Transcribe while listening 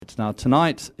Now,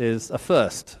 tonight is a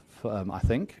first, I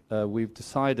think. We've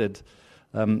decided,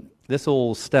 this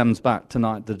all stems back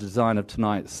tonight, the design of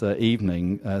tonight's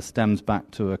evening stems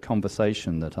back to a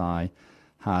conversation that I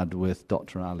had with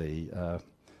Dr. Ali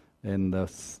in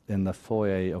the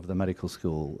foyer of the medical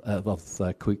school, of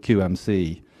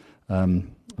QMC,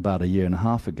 about a year and a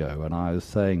half ago. And I was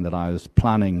saying that I was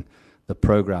planning the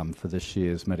program for this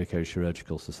year's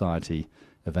Medico-Chirurgical Society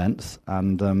events,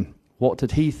 and what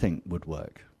did he think would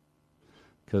work?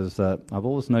 Because I've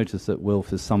always noticed that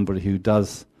Wilf is somebody who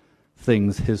does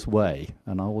things his way,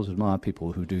 and I always admire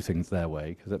people who do things their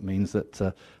way, because it means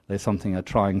that there's something they're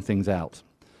trying things out.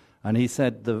 And he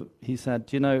said,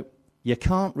 you know, you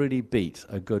can't really beat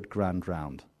a good grand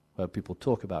round where people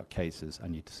talk about cases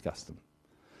and you discuss them.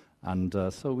 And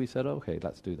so we said, okay,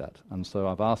 let's do that. And so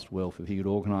I've asked Wilf if he could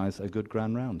organise a good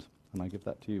grand round. And I give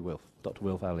that to you, Wilf, Dr.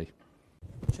 Wilf Ali.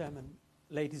 Chairman,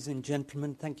 ladies and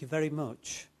gentlemen, thank you very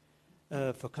much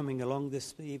for coming along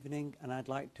this evening, and I'd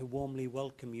like to warmly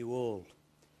welcome you all.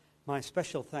 My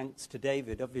special thanks to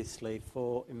David, obviously,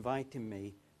 for inviting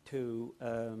me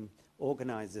to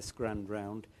organise this grand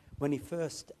round. When he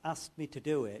first asked me to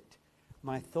do it,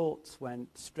 my thoughts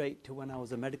went straight to when I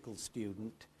was a medical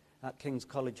student at King's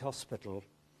College Hospital,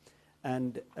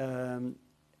 and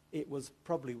it was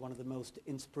probably one of the most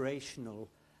inspirational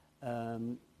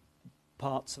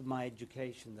parts of my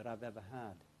education that I've ever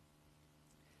had.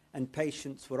 And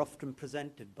patients were often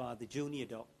presented by the junior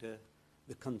doctor.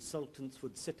 The consultants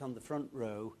would sit on the front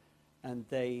row, and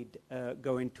they'd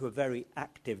go into a very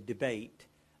active debate,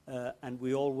 and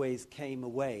we always came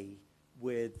away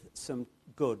with some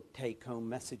good take-home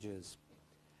messages.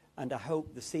 And I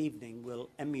hope this evening will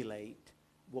emulate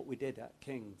what we did at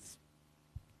King's.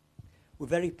 We're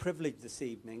very privileged this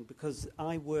evening because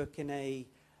I work in a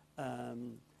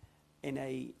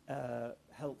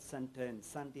health centre in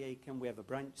Sandiacre. We have a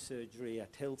branch surgery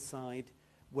at Hillside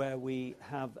where we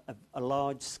have a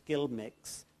large skill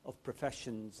mix of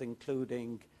professions,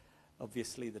 including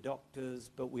obviously the doctors,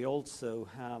 but we also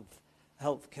have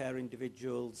healthcare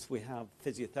individuals, we have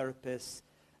physiotherapists,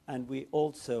 and we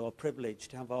also are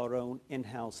privileged to have our own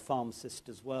in-house pharmacist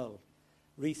as well.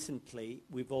 Recently,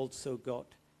 we've also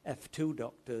got F2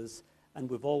 doctors, and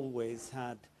we've always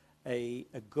had a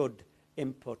good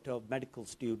input of medical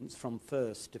students from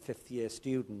first to fifth year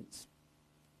students.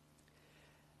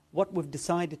 What we've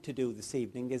decided to do this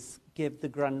evening is give the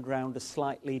grand round a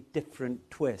slightly different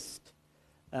twist,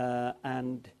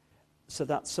 and so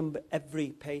that every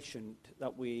patient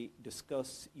that we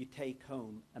discuss, you take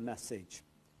home a message.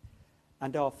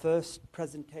 And our first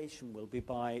presentation will be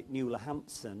by Nuala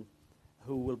Hampson,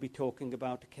 who will be talking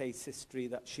about a case history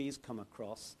that she's come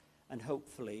across, and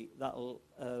hopefully that'll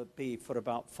be for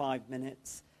about 5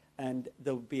 minutes, and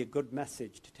there'll be a good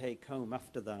message to take home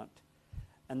after that.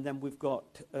 And then we've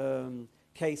got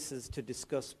cases to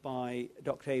discuss by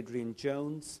Dr. Adrian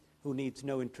Jones, who needs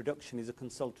no introduction. He's a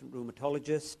consultant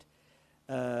rheumatologist,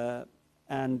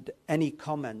 and any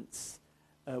comments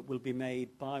will be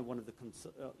made by one of the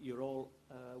you're all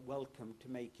welcome to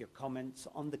make your comments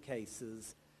on the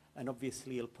cases, and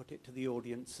obviously you'll put it to the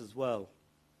audience as well.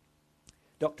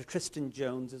 Dr. Tristan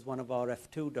Jones is one of our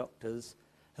F2 doctors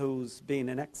who's been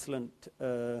an excellent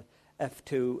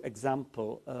F2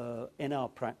 example in our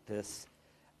practice.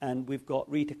 And we've got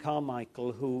Rita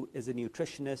Carmichael, who is a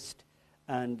nutritionist,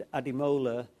 and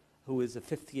Adimola, who is a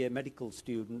fifth-year medical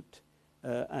student.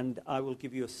 And I will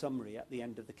give you a summary at the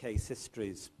end of the case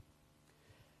histories.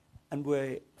 And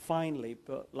we're finally,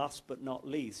 but last but not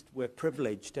least, we're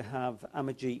privileged to have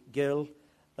Amajit Gill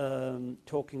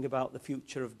talking about the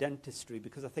future of dentistry,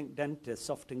 because I think dentists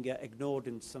often get ignored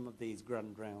in some of these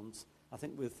grand rounds. I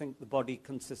think we think the body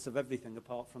consists of everything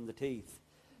apart from the teeth.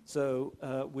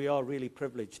 So we are really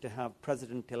privileged to have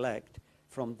President-elect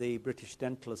from the British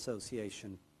Dental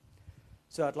Association.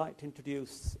 So I'd like to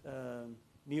introduce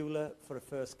Nuala for a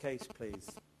first case, please.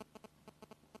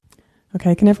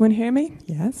 Okay, can everyone hear me?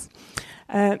 Yes.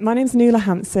 My name's Nuala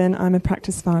Hampson. I'm a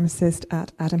practice pharmacist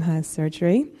at Adam House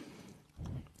Surgery.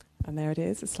 And there it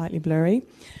is, it's slightly blurry.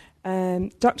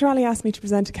 Dr. Ali asked me to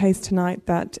present a case tonight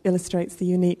that illustrates the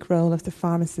unique role of the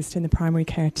pharmacist in the primary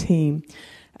care team.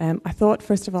 I thought,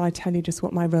 first of all, I'd tell you just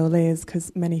what my role is,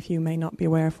 because many of you may not be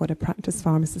aware of what a practice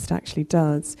pharmacist actually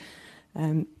does.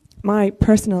 My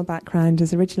personal background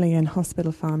is originally in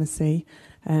hospital pharmacy.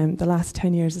 The last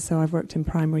 10 years or so I've worked in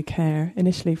primary care,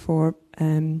 initially for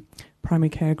primary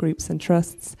care groups and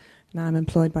trusts. Now I'm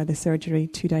employed by the surgery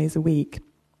 2 days a week.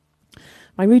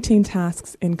 My routine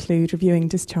tasks include reviewing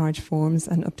discharge forms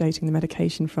and updating the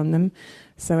medication from them.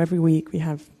 So every week we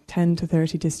have 10 to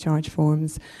 30 discharge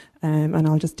forms, and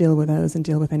I'll just deal with those and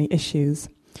deal with any issues.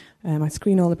 I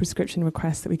screen all the prescription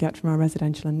requests that we get from our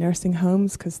residential and nursing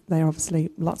homes, because there are obviously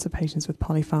lots of patients with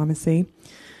polypharmacy.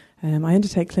 I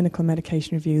undertake clinical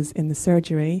medication reviews in the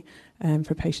surgery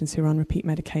for patients who are on repeat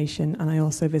medication, and I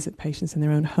also visit patients in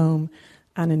their own home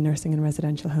and in nursing and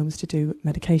residential homes to do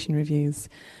medication reviews.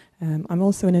 I'm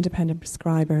also an independent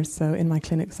prescriber, so in my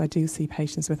clinics I do see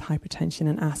patients with hypertension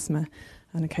and asthma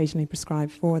and occasionally prescribe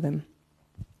for them.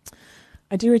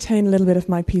 I do retain a little bit of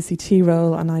my PCT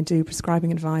role, and I do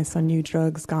prescribing advice on new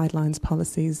drugs, guidelines,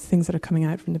 policies, things that are coming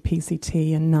out from the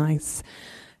PCT and NICE.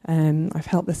 I've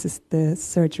helped the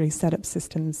surgery set up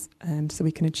systems so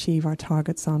we can achieve our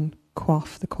targets on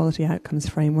QOF, the Quality Outcomes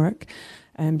Framework,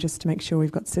 just to make sure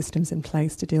we've got systems in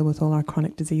place to deal with all our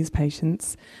chronic disease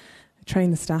patients. I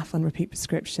train the staff on repeat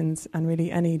prescriptions, and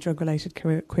really any drug-related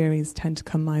queries tend to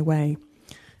come my way.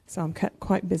 So I'm kept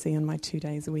quite busy on my 2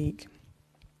 days a week.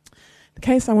 The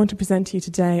case I want to present to you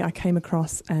today I came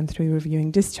across through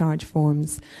reviewing discharge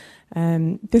forms.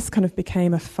 This kind of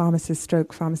became a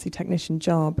pharmacist/pharmacy technician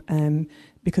job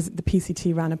because the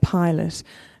PCT ran a pilot.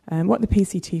 What the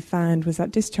PCT found was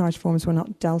that discharge forms were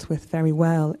not dealt with very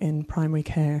well in primary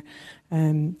care.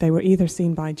 They were either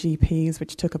seen by GPs,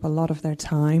 which took up a lot of their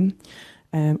time,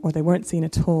 or they weren't seen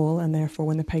at all, and therefore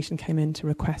when the patient came in to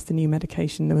request a new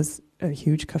medication, there was a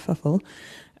huge kerfuffle.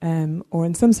 Or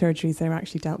in some surgeries, they were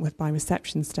actually dealt with by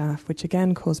reception staff, which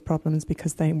again caused problems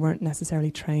because they weren't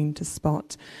necessarily trained to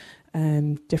spot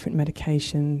different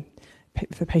medication.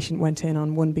 If a patient went in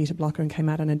on one beta blocker and came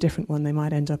out on a different one, they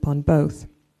might end up on both.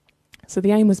 So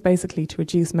the aim was basically to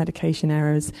reduce medication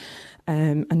errors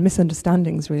and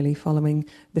misunderstandings, really, following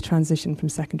the transition from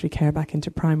secondary care back into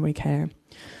primary care.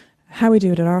 How we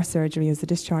do it at our surgery is the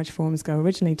discharge forms go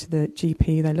originally to the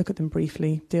GP, they look at them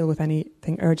briefly, deal with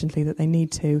anything urgently that they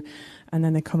need to, and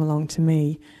then they come along to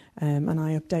me, and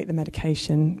I update the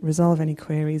medication, resolve any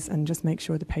queries, and just make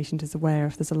sure the patient is aware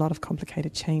if there's a lot of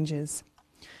complicated changes.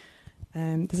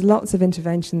 There's lots of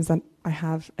interventions that I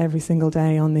have every single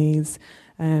day on these.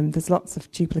 There's lots of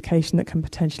duplication that can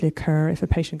potentially occur if a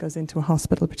patient goes into a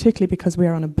hospital, particularly because we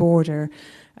are on a border.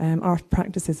 Our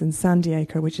practice is in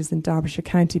Sandiacre, which is in Derbyshire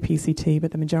County PCT,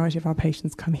 but the majority of our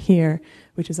patients come here,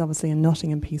 which is obviously in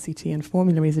Nottingham PCT, and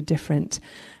formularies are different,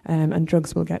 and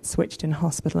drugs will get switched in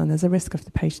hospital, and there's a risk of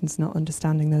the patients not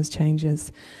understanding those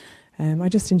changes. I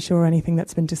just ensure anything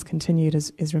that's been discontinued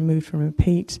is removed from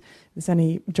repeat. If there's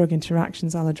any drug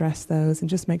interactions, I'll address those and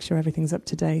just make sure everything's up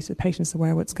to date, the patient's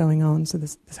aware what's going on, so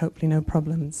there's hopefully no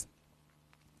problems.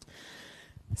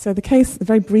 So the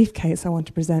very brief case I want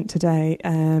to present today,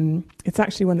 it's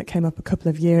actually one that came up a couple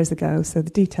of years ago, so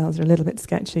the details are a little bit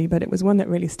sketchy, but it was one that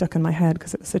really stuck in my head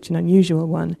because it was such an unusual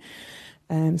one.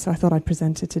 So I thought I'd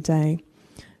present it today.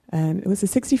 It was a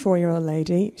 64-year-old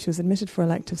lady. She was admitted for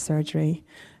elective surgery.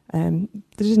 There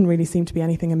didn't really seem to be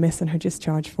anything amiss in her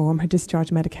discharge form. Her discharge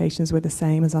medications were the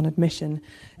same as on admission,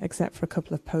 except for a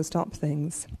couple of post-op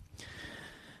things.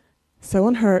 So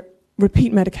on her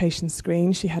repeat medication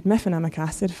screen, she had mefenamic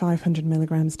acid, 500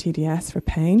 milligrams TDS for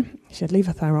pain. She had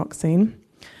levothyroxine.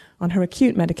 On her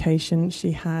acute medication,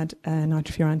 she had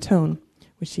nitrofurantoin,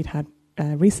 which she'd had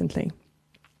recently.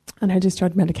 And her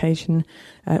discharge medication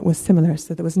was similar,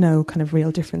 so there was no kind of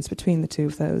real difference between the two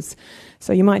of those.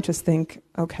 So you might just think,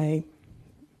 okay,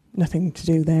 nothing to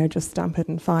do there, just stamp it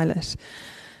and file it.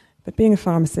 But being a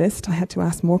pharmacist, I had to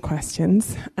ask more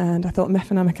questions, and I thought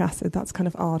mefenamic acid, that's kind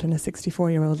of odd in a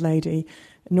 64-year-old lady.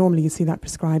 Normally you see that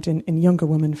prescribed in younger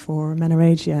women for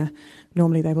menorrhagia.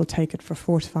 Normally they will take it for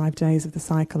 4 to 5 days of the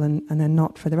cycle and then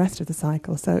not for the rest of the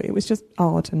cycle. So it was just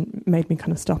odd and made me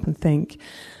kind of stop and think.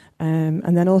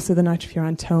 And then also the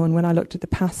nitrofurantoin. When I looked at the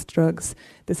past drugs,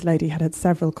 this lady had had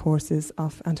several courses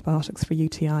of antibiotics for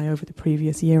UTI over the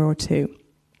previous year or two.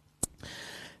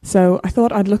 So I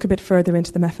thought I'd look a bit further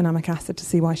into the mefenamic acid to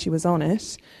see why she was on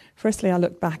it. Firstly, I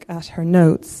looked back at her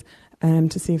notes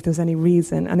to see if there was any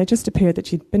reason, and it just appeared that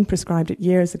she'd been prescribed it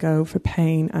years ago for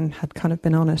pain and had kind of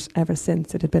been on it ever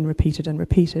since. It had been repeated and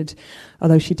repeated,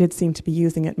 although she did seem to be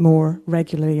using it more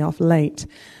regularly of late.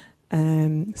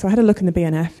 So I had a look in the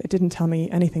BNF. It didn't tell me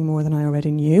anything more than I already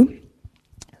knew.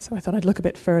 So I thought I'd look a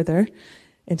bit further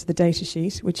into the data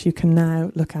sheet, which you can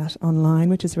now look at online,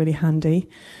 which is really handy.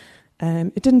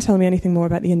 It didn't tell me anything more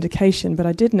about the indication, but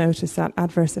I did notice that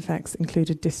adverse effects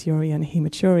included dysuria and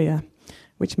hematuria,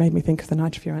 which made me think of the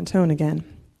nitrofurantoin again.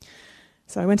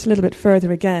 So I went a little bit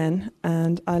further again,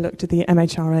 and I looked at the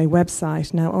MHRA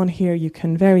website. Now on here you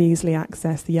can very easily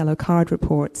access the yellow card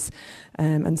reports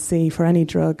and see for any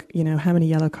drug, how many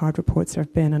yellow card reports there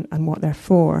have been and what they're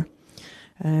for.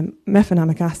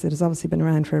 Mefenamic acid has obviously been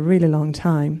around for a really long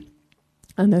time,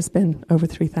 and there's been over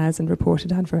 3,000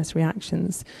 reported adverse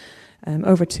reactions.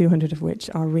 over 200 of which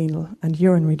are renal and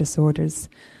urinary disorders,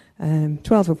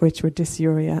 12 of which were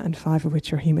dysuria and 5 of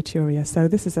which are hematuria. So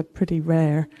this is a pretty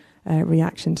rare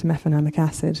reaction to mefenamic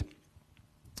acid.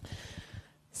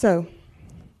 So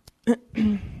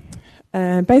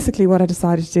basically what I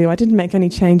decided to do, I didn't make any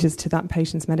changes to that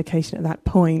patient's medication at that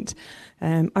point.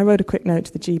 I wrote a quick note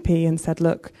to the GP and said,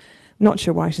 look, not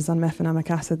sure why she's on mefenamic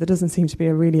acid. There doesn't seem to be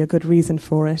a good reason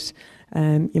for it.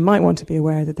 You might want to be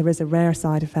aware that there is a rare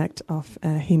side effect of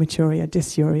hematuria,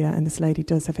 dysuria, and this lady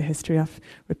does have a history of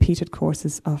repeated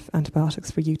courses of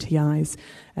antibiotics for UTIs.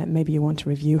 Maybe you want to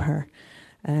review her.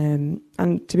 And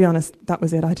to be honest, that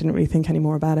was it. I didn't really think any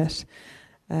more about it.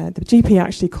 The GP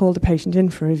actually called the patient in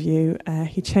for review.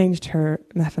 He changed her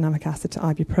mefenamic acid to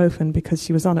ibuprofen because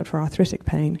she was on it for arthritic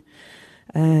pain.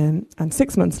 And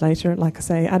 6 months later, like I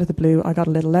say, out of the blue, I got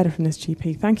a little letter from this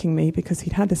GP thanking me because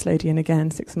he'd had this lady in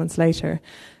again 6 months later,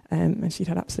 and she'd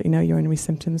had absolutely no urinary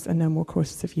symptoms and no more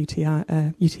courses of UTI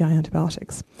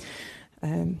antibiotics.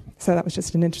 So that was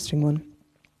just an interesting one.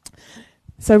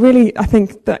 So really, I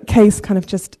think that case kind of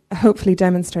just hopefully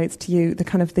demonstrates to you the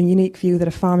kind of the unique view that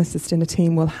a pharmacist in a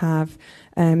team will have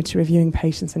to reviewing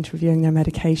patients and to reviewing their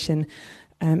medication.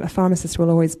 A pharmacist will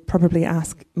always probably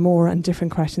ask more and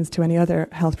different questions to any other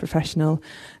health professional,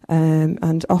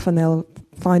 and often they'll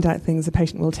find out things, the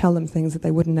patient will tell them things that they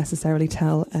wouldn't necessarily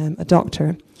tell a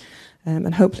doctor.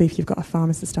 And hopefully if you've got a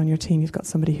pharmacist on your team, you've got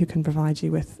somebody who can provide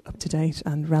you with up-to-date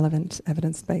and relevant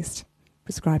evidence-based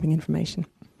prescribing information.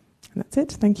 And that's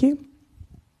it. Thank you.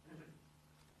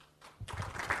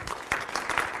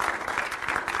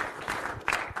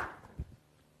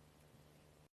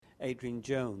 Adrian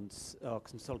Jones, our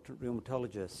consultant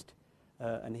rheumatologist,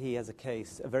 and he has a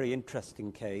case, a very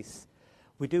interesting case.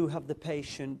 We do have the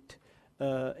patient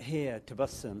here to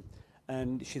Bussum,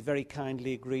 and she's very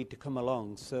kindly agreed to come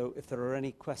along. So if there are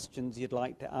any questions you'd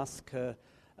like to ask her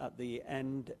at the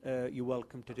end, you're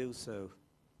welcome to do so.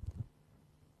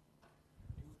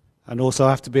 And also I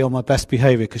have to be on my best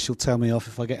behaviour because she'll tell me off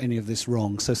if I get any of this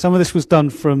wrong. So some of this was done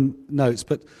from notes,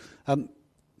 but the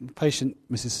patient,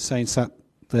 Mrs. Hussain, sat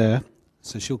there,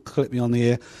 so she'll clip me on the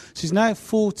ear. She's now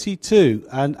 42,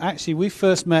 and actually we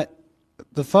first met,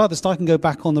 the farthest I can go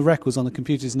back on the records on the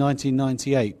computer is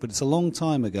 1998, but it's a long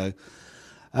time ago.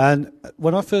 And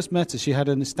when I first met her, she had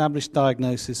an established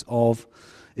diagnosis of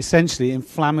essentially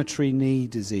inflammatory knee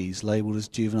disease, labelled as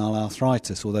juvenile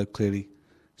arthritis, although clearly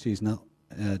she's not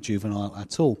juvenile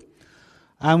at all.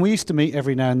 And we used to meet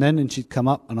every now and then, and she'd come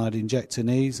up and I'd inject her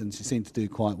knees, and she seemed to do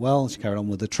quite well. She carried on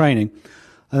with the training.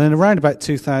 And then around about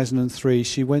 2003,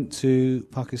 she went to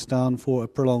Pakistan for a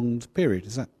prolonged period.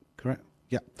 Is that correct?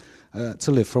 Yeah.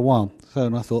 To live for a while. So,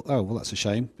 and I thought, oh, well, that's a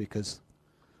shame because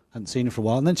I hadn't seen her for a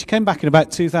while. And then she came back in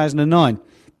about 2009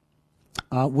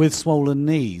 with swollen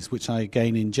knees, which I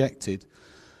again injected.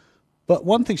 But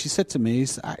one thing she said to me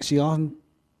is, actually, I've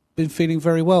been feeling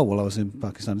very well while I was in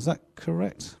Pakistan. Is that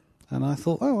correct? And I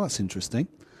thought, oh, that's interesting.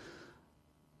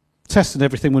 Tests and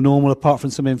everything were normal apart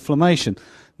from some inflammation.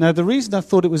 Now, the reason I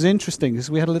thought it was interesting is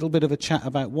we had a little bit of a chat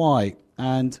about why.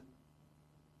 And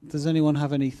does anyone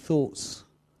have any thoughts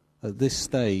at this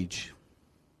stage?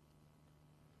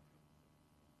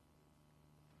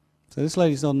 So this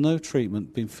lady's on no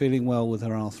treatment, been feeling well with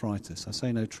her arthritis. I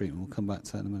say no treatment, we'll come back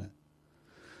to that in a minute.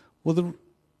 Well, the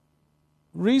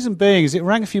reason being is it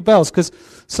rang a few bells, because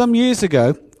some years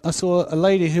ago I saw a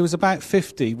lady who was about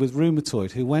 50 with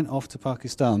rheumatoid who went off to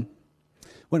Pakistan,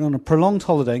 went on a prolonged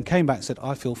holiday and came back and said,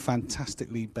 I feel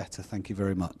fantastically better, thank you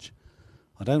very much.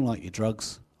 I don't like your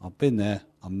drugs. I've been there.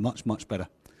 I'm much, much better.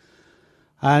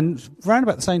 And around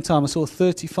about the same time, I saw a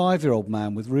 35-year-old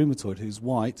man with rheumatoid who's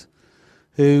white,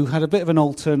 who had a bit of an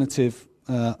alternative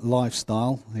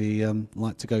lifestyle. He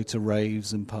liked to go to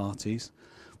raves and parties.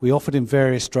 We offered him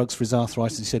various drugs for his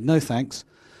arthritis. He said, no thanks.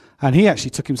 And he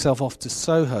actually took himself off to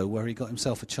Soho, where he got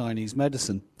himself a Chinese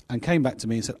medicine, and came back to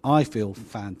me and said, I feel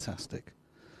fantastic.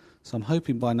 So I'm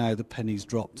hoping by now the penny's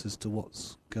dropped as to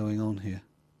what's going on here.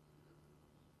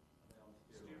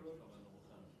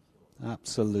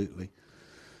 Absolutely.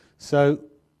 So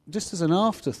just as an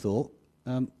afterthought,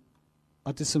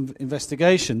 I did some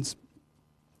investigations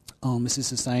on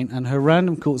Mrs. Hussain, and her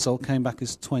random cortisol came back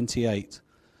as 28.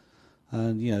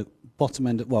 And, you know, bottom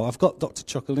end, well, I've got Dr.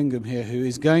 Chokalingam here who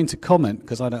is going to comment,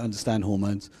 because I don't understand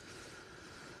hormones,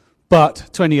 but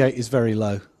 28 is very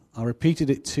low. I repeated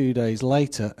it 2 days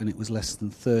later, and it was less than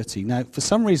 30. Now, for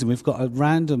some reason, we've got a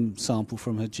random sample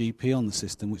from her GP on the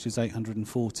system, which is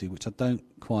 840, which I don't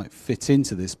quite fit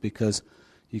into this, because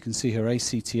you can see her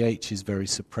ACTH is very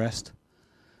suppressed.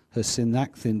 Her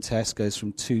synacthin test goes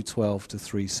from 212 to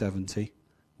 370,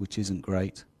 which isn't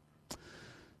great.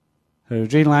 Her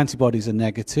adrenal antibodies are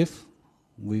negative.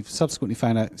 We've subsequently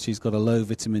found out she's got a low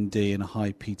vitamin D and a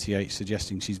high PTH,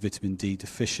 suggesting she's vitamin D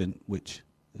deficient, which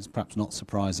is perhaps not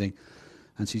surprising.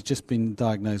 And she's just been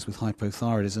diagnosed with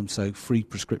hypothyroidism, so free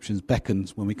prescriptions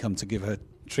beckons when we come to give her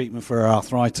treatment for her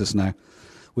arthritis now,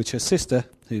 which her sister,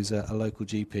 who's a local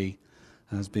GP,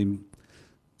 has been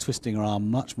twisting her arm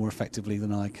much more effectively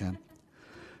than I can.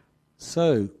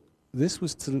 So this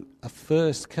was a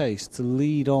first case to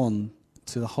lead on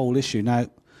to the whole issue. Now,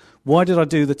 why did I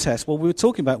do the test? Well, we were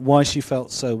talking about why she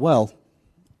felt so well,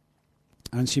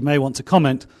 and she may want to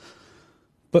comment,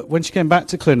 but when she came back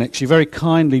to clinic, she very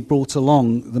kindly brought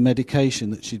along the medication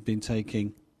that she'd been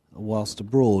taking whilst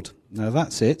abroad. Now,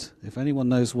 that's it. If anyone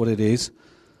knows what it is,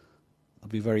 I'd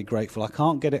be very grateful. I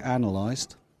can't get it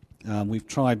analysed. We've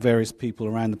tried various people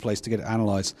around the place to get it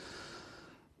analysed,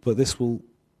 but this will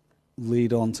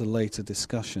lead on to later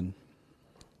discussion.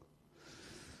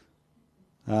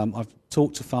 I've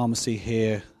talked to pharmacy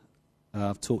here,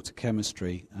 I've talked to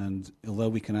chemistry, and although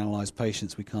we can analyse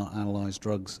patients, we can't analyse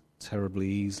drugs terribly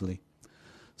easily.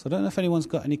 So I don't know if anyone's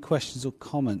got any questions or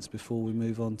comments before we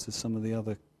move on to some of the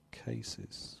other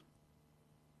cases.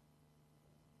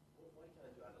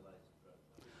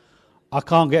 I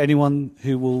can't get anyone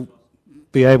who will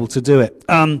be able to do it.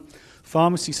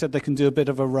 Pharmacy said they can do a bit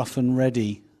of a rough and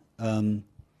ready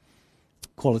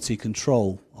quality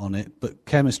control on it, but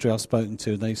chemistry I've spoken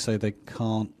to, they say they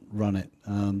can't run it.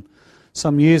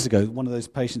 Some years ago, one of those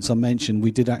patients I mentioned,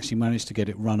 we did actually manage to get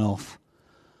it run off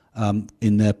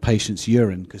in their patient's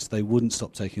urine because they wouldn't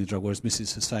stop taking the drug, whereas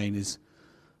Mrs. Hussain is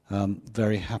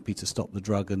very happy to stop the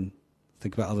drug and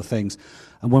think about other things.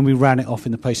 And when we ran it off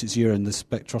in the patient's urine, the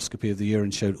spectroscopy of the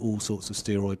urine showed all sorts of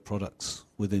steroid products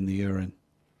within the urine.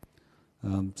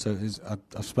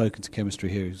 I've spoken to chemistry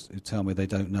here who tell me they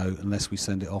don't know unless we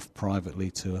send it off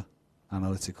privately to an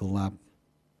analytical lab.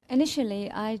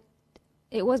 Initially,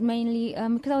 it was mainly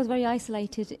because I was very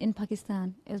isolated in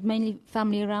Pakistan. It was mainly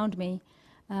family around me,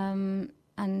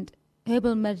 and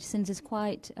herbal medicines is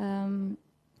quite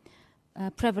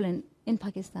prevalent in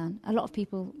Pakistan. A lot of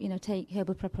people, take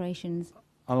herbal preparations.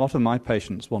 A lot of my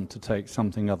patients want to take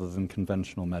something other than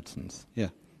conventional medicines. Yeah.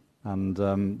 And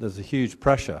there's a huge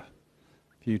pressure.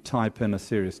 If you type in a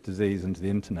serious disease into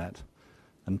the internet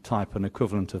and type an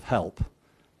equivalent of help,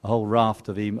 a whole raft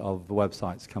of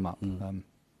websites come up. And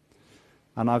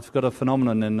I've got a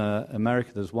phenomenon in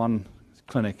America. There's one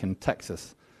clinic in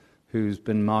Texas who's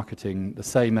been marketing the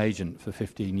same agent for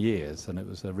 15 years, and it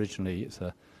was originally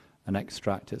an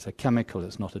extract. It's a chemical,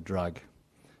 it's not a drug.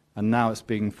 And now it's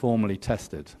being formally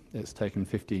tested. It's taken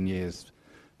 15 years.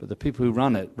 But the people who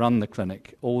run the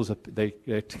clinic,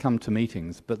 they come to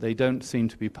meetings, but they don't seem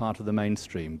to be part of the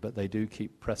mainstream, but they do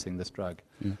keep pressing this drug.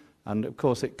 Yeah. And of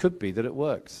course it could be that it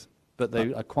works, but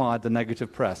they acquired the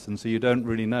negative press, and so you don't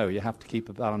really know. You have to keep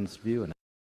a balanced view in it.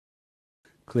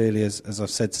 Clearly, as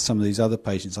I've said to some of these other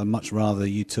patients, I'd much rather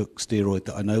you took steroid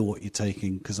that I know what you're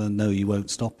taking because I know you won't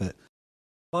stop it.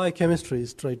 Biochemistry is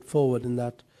straightforward in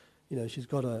that, she's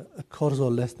got a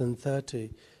cortisol less than 30,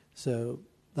 so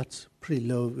that's pretty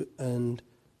low and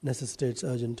necessitates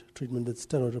urgent treatment with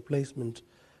steroid replacement.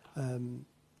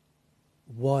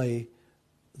 Why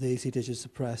the ACTH is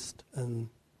suppressed and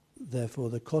therefore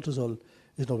the cortisol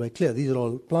is not very clear. These are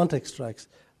all plant extracts.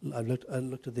 I looked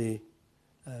at the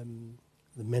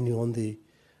menu on the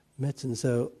medicine.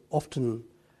 So often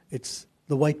it's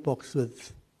the white box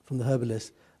from the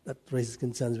herbalist that raises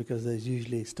concerns because there's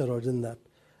usually steroids in that,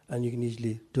 and you can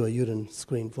usually do a urine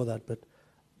screen for that, but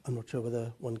I'm not sure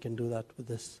whether one can do that with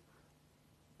this.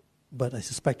 But I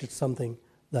suspect it's something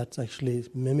that's actually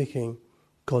mimicking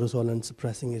cortisol and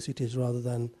suppressing ACTH rather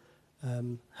than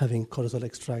having cortisol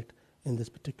extract in this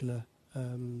particular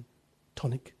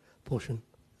tonic portion.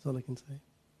 That's all I can say.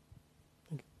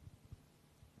 Thank you.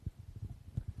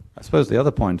 I suppose the other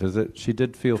point is that she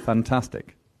did feel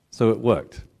fantastic, so it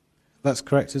worked. That's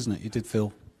correct, isn't it? You did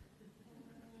feel...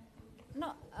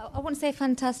 No, I wouldn't say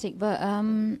fantastic, but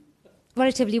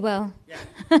relatively well. Yeah.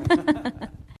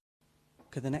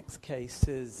 Okay, the next case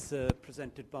is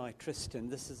presented by Tristan.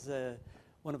 This is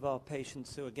one of our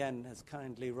patients who, again,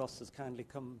 Ross has kindly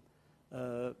come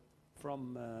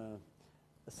from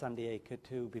San Diego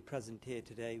to be present here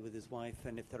today with his wife.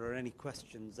 And if there are any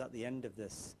questions at the end of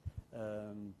this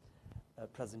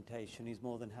presentation, he's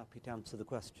more than happy to answer the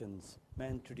questions. May I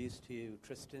introduce to you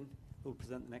Tristan, who will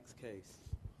present the next case.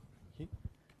 Thank you.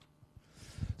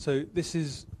 So this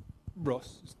is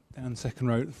Ross, down second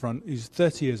row at the front. He's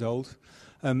 30 years old.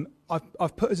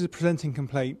 I've put as a presenting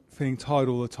complaint feeling tired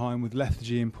all the time with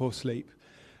lethargy and poor sleep.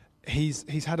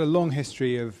 He's had a long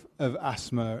history of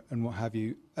asthma and what have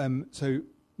you. So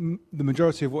the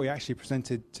majority of what he actually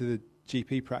presented to the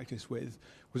GP practice with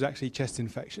was actually chest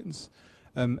infections.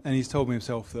 And he's told me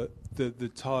himself that the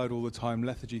tired all the time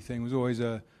lethargy thing was always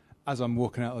as I'm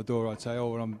walking out the door, I'd say,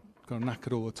 oh, well, I'm kind of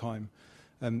knackered all the time.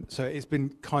 So it's been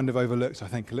kind of overlooked, I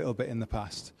think, a little bit in the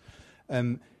past.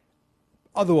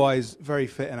 Otherwise, very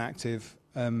fit and active.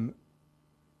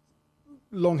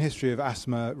 Long history of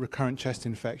asthma, recurrent chest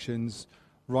infections,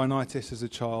 rhinitis as a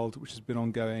child, which has been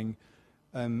ongoing,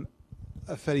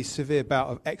 a fairly severe bout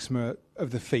of eczema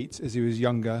of the feet as he was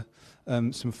younger,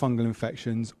 some fungal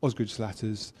infections, Osgood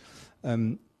slatters,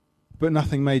 but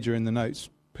nothing major in the notes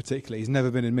particularly. He's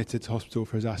never been admitted to hospital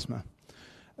for his asthma.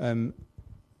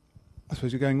 I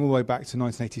suppose we're going all the way back to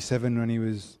 1987 when he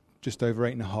was just over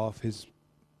 8.5. His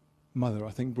mother,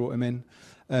 I think, brought him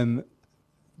in,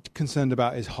 concerned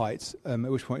about his height, at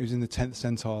which point he was in the 10th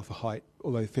centile for height,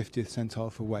 although 50th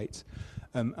centile for weight.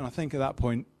 And I think at that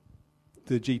point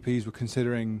the GPs were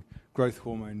considering growth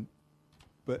hormone,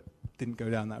 but didn't go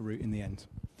down that route in the end.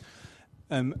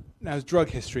 Now, his drug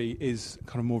history is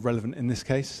kind of more relevant in this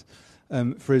case.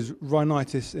 For his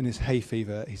rhinitis and his hay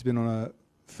fever, he's been on a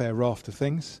fair raft of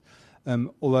things.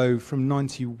 Although from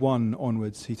 91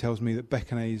 onwards, he tells me that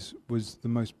Beckinase was the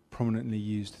most prominently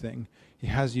used thing. He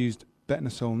has used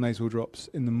betamethasone nasal drops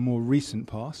in the more recent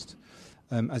past,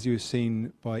 as he was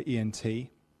seen by ENT.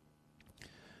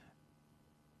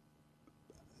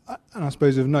 And I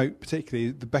suppose of note,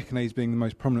 particularly the Beckinase being the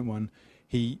most prominent one,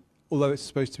 although it's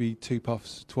supposed to be 2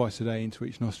 puffs twice a day into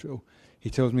each nostril, he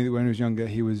tells me that when he was younger,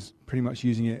 he was pretty much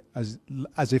using it as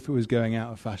if it was going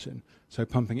out of fashion, so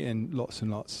pumping it in lots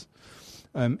and lots.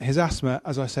 His asthma,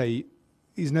 as I say,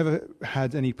 he's never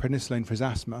had any prednisolone for his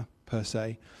asthma, per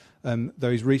se,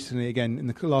 though he's recently, again, in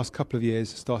the last couple of years,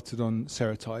 started on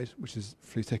Seretide, which is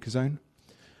fluticasone.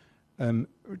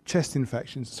 Chest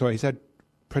infections, he's had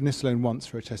prednisolone once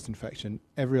for a chest infection.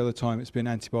 Every other time it's been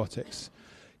antibiotics.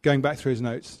 Going back through his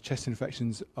notes, chest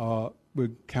infections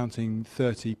we're counting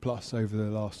 30 plus over the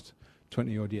last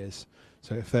 20 odd years.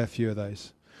 So a fair few of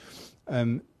those.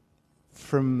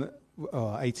 From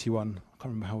 81, I can't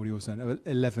remember how old he was then,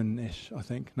 11-ish, I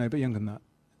think. No, but younger than that.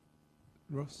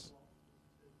 Ross?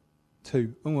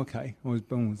 2. Oh, okay. I was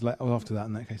after that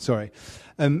in that case. Sorry.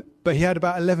 But he had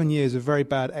about 11 years of very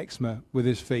bad eczema with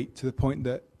his feet, to the point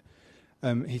that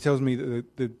he tells me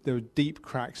that there were deep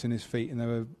cracks in his feet, and they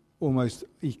were almost,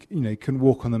 he couldn't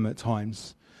walk on them at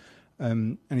times.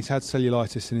 And he's had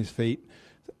cellulitis in his feet,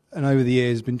 and over the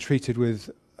years been treated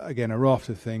with, again, a raft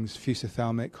of things: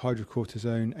 fucithalmic,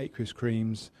 hydrocortisone, aqueous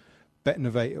creams,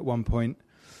 betanivate at one point,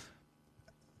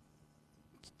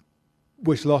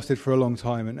 which lasted for a long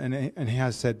time. And he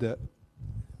has said that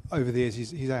over the years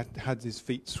he's had his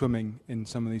feet swimming in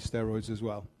some of these steroids as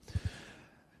well.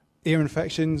 Ear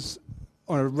infections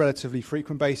on a relatively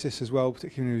frequent basis as well,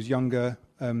 particularly when he was younger,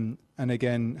 and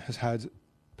again has had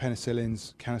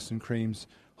penicillins, canesten creams,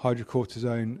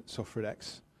 hydrocortisone,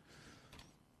 Sofridex.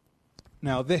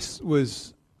 Now, this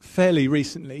was fairly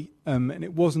recently, and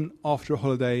it wasn't after a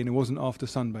holiday, and it wasn't after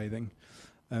sunbathing.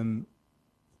 I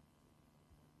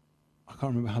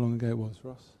can't remember how long ago it was,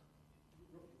 Ross.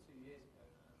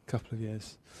 A couple of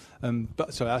years.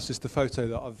 But sorry, that's just the photo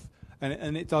that I've,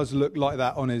 and it does look like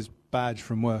that on his badge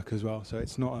from work as well. So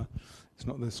it's not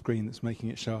the screen that's making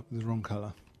it show up the wrong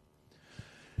colour.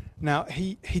 Now,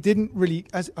 he didn't really,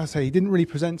 as I say, he didn't really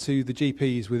present to the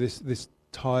GPs with this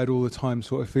tired all the time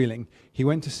sort of feeling. He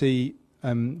went to see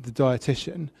the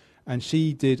dietitian, and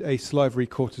she did a salivary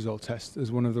cortisol test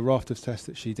as one of the raft of tests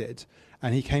that she did.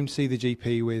 And he came to see the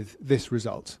GP with this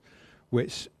result,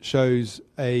 which shows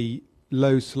a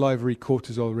low salivary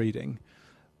cortisol reading,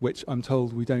 which I'm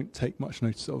told we don't take much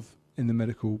notice of in the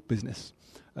medical business,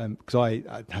 because I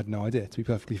had no idea, to be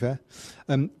perfectly fair.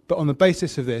 But on the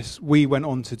basis of this, we went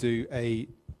on to do a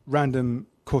random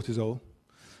cortisol,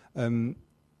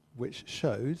 which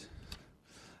showed,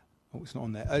 it's not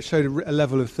on there, it showed a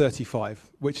level of 35,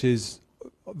 which is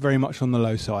very much on the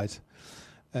low side.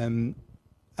 And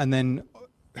then,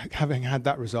 having had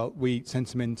that result, we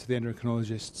sent him in to the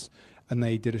endocrinologists, and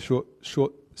they did a short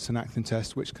synactin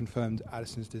test, which confirmed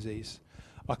Addison's disease.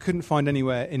 I couldn't find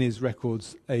anywhere in his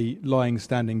records a lying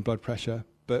standing blood pressure,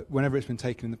 but whenever it's been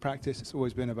taken in the practice, it's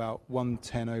always been about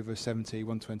 110/70,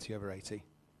 120/80.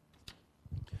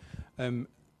 And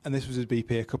this was his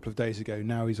BP a couple of days ago.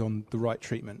 Now he's on the right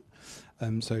treatment.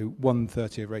 So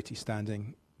 130/80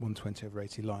 standing,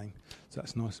 120/80 lying. So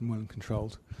that's nice and well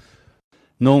controlled.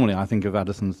 Normally, I think of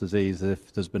Addison's disease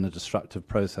if there's been a destructive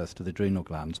process to the adrenal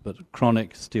glands, but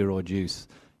chronic steroid use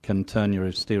can turn your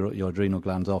adrenal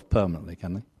glands off permanently,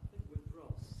 can they? With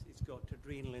Ross, he's got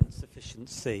adrenal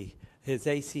insufficiency. His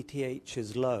ACTH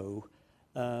is low,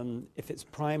 If it's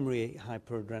primary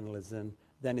hyperadrenalism,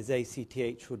 then his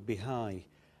ACTH would be high.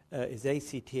 His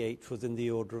ACTH was in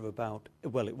the order of about,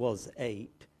 well, it was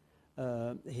 8.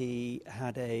 He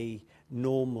had a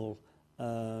normal,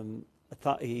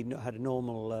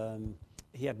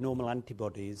 he had normal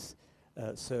antibodies,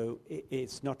 so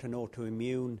it's not an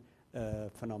autoimmune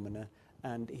phenomena,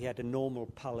 and he had a normal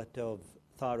palette of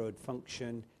thyroid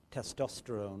function,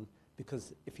 testosterone,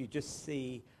 because if you just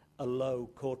see a low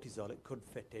cortisol, it could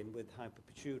fit in with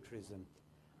hyperpituitarism.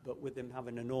 But with him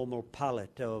having a normal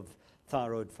palette of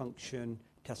thyroid function,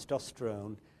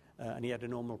 testosterone, and he had a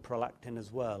normal prolactin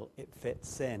as well, it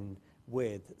fits in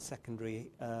with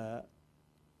secondary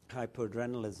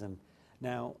hyperadrenalism.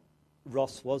 Now,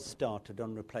 Ross was started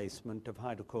on replacement of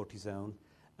hydrocortisone,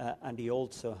 and he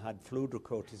also had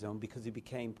fludrocortisone because he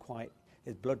became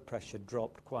his blood pressure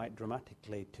dropped quite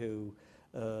dramatically to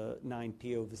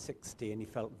 90/60, and he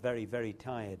felt very, very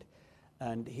tired.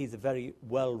 And he's a very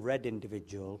well-read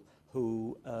individual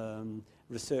who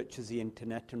researches the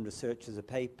internet and researches the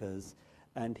papers,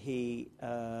 and he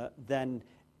then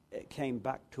came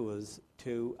back to us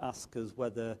to ask us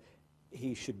whether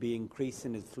he should be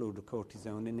increasing his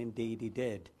fludrocortisone, and indeed he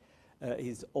did.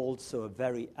 He's also a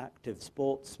very active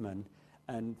sportsman,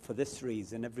 and for this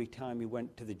reason, every time he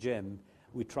went to the gym,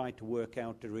 we tried to work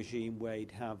out a regime where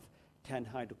he'd have 10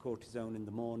 hydrocortisone in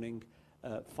the morning,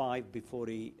 5 before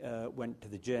he went to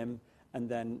the gym, and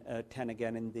then 10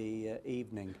 again in the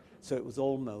evening. So it was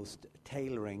almost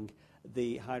tailoring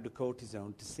the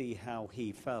hydrocortisone to see how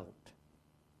he felt.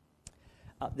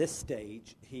 At this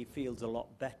stage, he feels a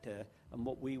lot better, and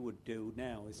what we would do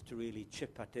now is to really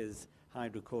chip at his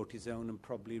hydrocortisone and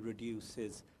probably reduce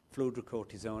his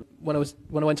fludrocortisone. When I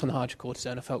went on the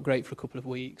hydrocortisone, I felt great for a couple of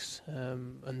weeks,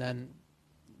 and then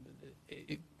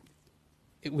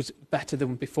it was better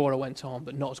than before I went on,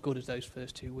 but not as good as those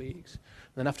first 2 weeks.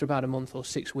 And then after about a month or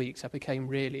 6 weeks, I became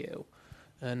really ill,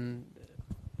 and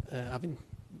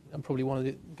I'm probably one of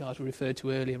the guys we referred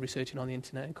to earlier, researching on the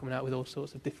internet and coming out with all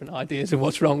sorts of different ideas of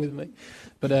what's wrong with me.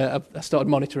 But I started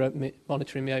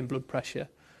monitoring my own blood pressure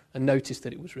and noticed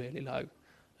that it was really low.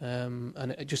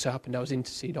 And it just so happened I was in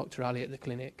to see Dr. Ali at the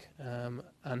clinic,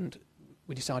 and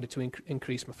we decided to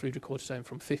increase my fludrocortisone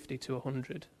from 50 to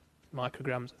 100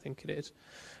 micrograms, I think it is.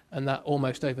 And that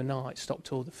almost overnight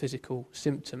stopped all the physical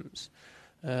symptoms.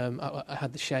 I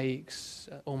had the shakes,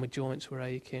 all my joints were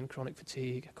aching, chronic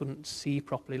fatigue, I couldn't see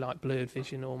properly, like blurred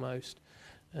vision almost,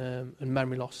 and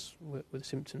memory loss were the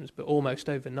symptoms. But almost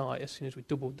overnight, as soon as we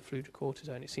doubled the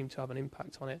fludrocortisone, it seemed to have an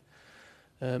impact on it.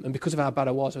 And because of how bad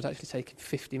I was actually taking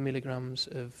 50 milligrams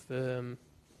of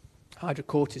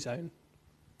hydrocortisone,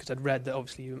 because I'd read that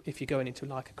obviously if you're going into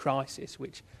like a crisis,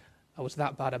 which I was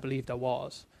that bad I believed I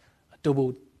was, I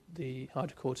doubled the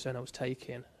hydrocortisone I was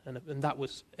taking, and that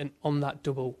was, and on that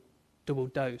double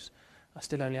dose, I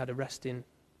still only had a resting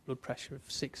blood pressure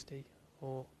of 60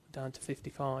 or down to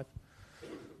 55.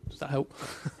 Does that help?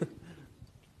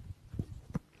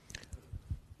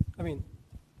 I mean,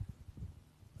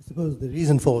 I suppose the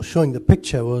reason for showing the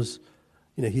picture was,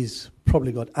 he's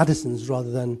probably got Addison's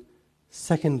rather than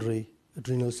secondary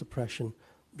adrenal suppression.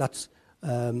 That's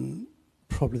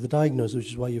probably the diagnosis, which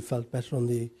is why you felt better on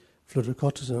the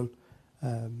fludrocortisone.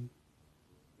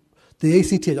 The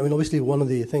ACTH, obviously one of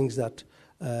the things that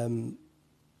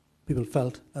people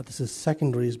felt that this is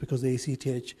secondary is because the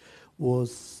ACTH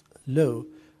was low.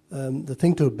 The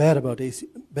thing to bear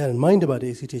in mind about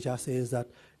ACTH assay is that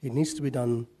it needs to be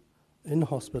done in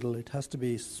hospital. It has to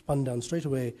be spun down straight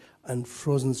away and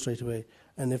frozen straight away.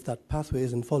 And if that pathway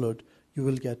isn't followed, you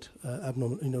will get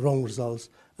wrong results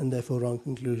and therefore wrong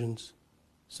conclusions.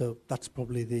 So that's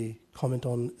probably the comment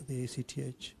on the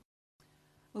ACTH.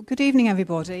 Well, good evening,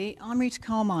 everybody. I'm Rita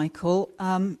Carmichael.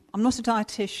 I'm not a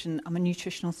dietitian. I'm a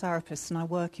nutritional therapist, and I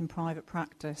work in private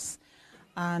practice.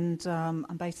 And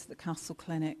I'm based at the Castle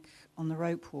Clinic on the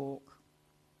Rope Walk.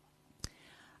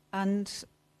 And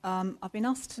I've been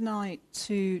asked tonight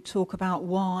to talk about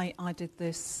why I did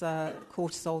this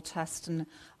cortisol test and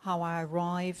how I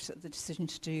arrived at the decision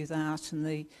to do that and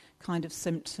the kind of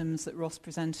symptoms that Ross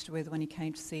presented with when he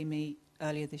came to see me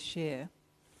earlier this year.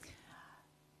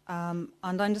 And I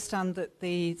understand that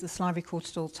the salivary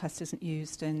cortisol test isn't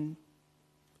used in.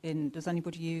 Does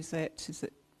anybody use it? Is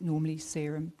it normally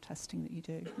serum testing that you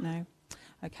do? No?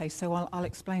 Okay, so I'll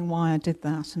explain why I did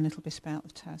that and a little bit about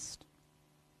the test.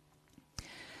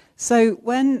 So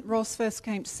when Ross first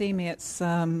came to see me, I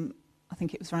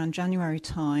think it was around January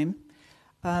time,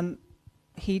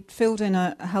 he'd filled in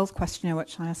a health questionnaire,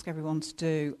 which I ask everyone to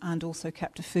do, and also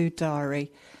kept a food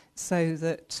diary. so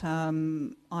that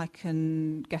I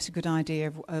can get a good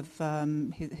idea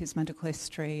of his medical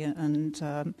history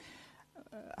and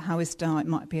how his diet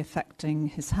might be affecting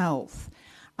his health.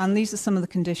 And these are some of the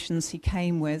conditions he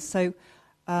came with. So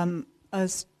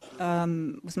as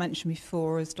was mentioned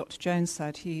before, as Dr. Jones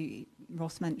said,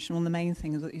 Ross mentioned one of the main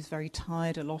things that he's very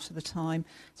tired a lot of the time.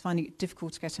 He's finding it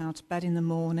difficult to get out of bed in the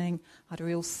morning, had a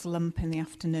real slump in the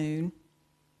afternoon.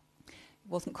 He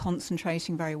wasn't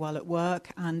concentrating very well at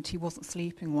work, and he wasn't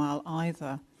sleeping well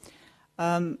either.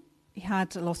 He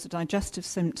had a lot of digestive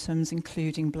symptoms,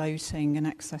 including bloating and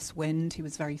excess wind. He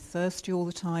was very thirsty all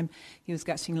the time. He was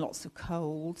getting lots of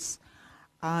colds.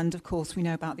 And, of course, we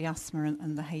know about the asthma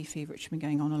and the hay fever, which have been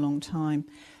going on a long time.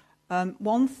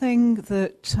 One thing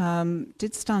that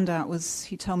did stand out was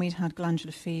he told me he'd had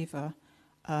glandular fever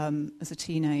as a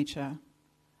teenager.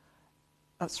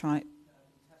 That's right.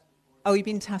 Oh, he'd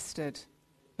been tested.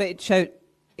 But it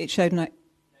showed no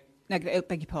negative.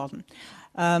 Beg your pardon.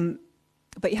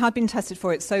 But he had been tested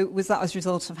for it. So was that as a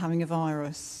result of having a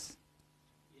virus?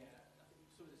 Yeah, I think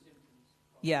some of the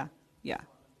symptoms. Yeah.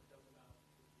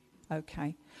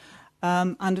 Okay.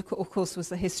 And of course was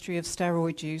the history of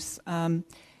steroid use.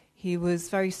 He was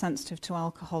very sensitive to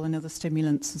alcohol and other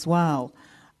stimulants as well.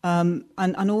 And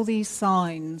all these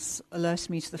signs alerted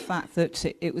me to the fact that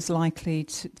it was likely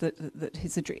that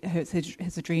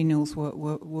his adrenals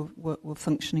were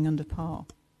functioning under par.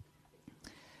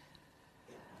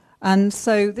 And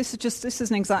so this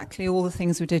isn't exactly all the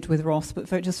things we did with Ross, but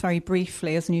just very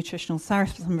briefly, as a nutritional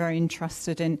therapist, I'm very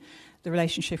interested in the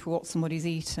relationship with what somebody's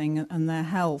eating and their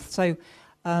health. So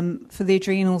for the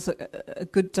adrenals, a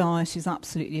good diet is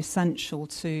absolutely essential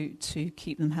to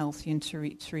keep them healthy and to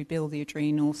rebuild the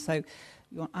adrenals. So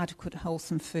you want adequate,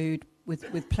 wholesome food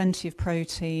with plenty of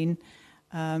protein,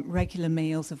 regular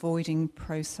meals, avoiding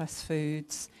processed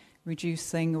foods,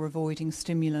 reducing or avoiding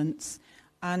stimulants.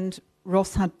 And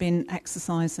Ross had been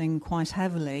exercising quite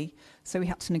heavily, so we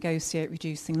had to negotiate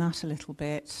reducing that a little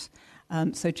bit.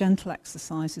 So gentle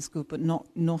exercise is good, but not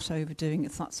overdoing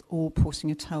it. That's all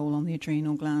putting a toll on the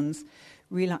adrenal glands.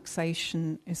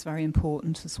 Relaxation is very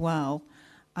important as well.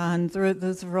 And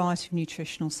there's a variety of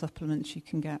nutritional supplements you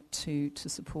can get to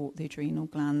support the adrenal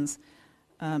glands.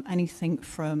 Anything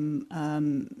from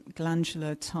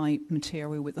glandular-type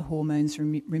material with the hormones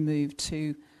removed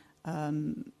to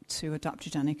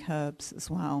adaptogenic herbs as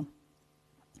well.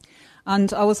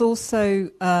 And I was also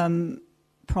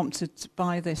prompted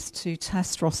by this to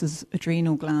test Ross's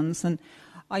adrenal glands, and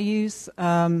I use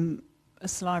a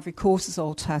salivary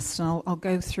cortisol test, and I'll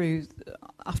go through,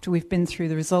 after we've been through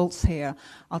the results here,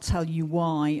 I'll tell you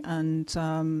why and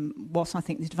what I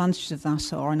think the advantages of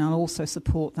that are, and I'll also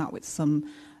support that with some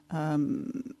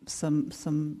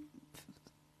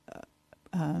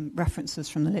references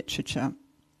from the literature.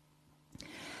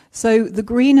 So the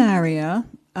green area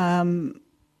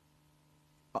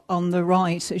on the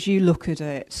right, as you look at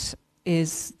it,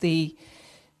 is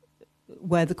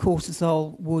where the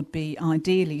cortisol would be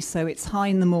ideally. So it's high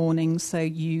in the morning, so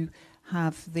you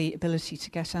have the ability to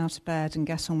get out of bed and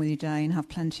get on with your day and have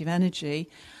plenty of energy.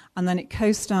 And then it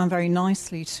coasts down very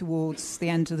nicely towards the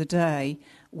end of the day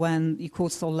when your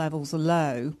cortisol levels are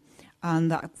low,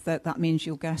 and that means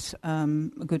you'll get a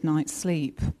good night's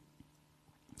sleep.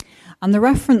 And the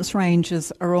reference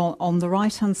ranges are all on the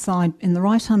right-hand side. In the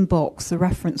right-hand box, the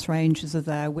reference ranges are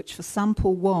there, which for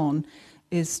sample 1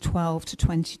 is 12 to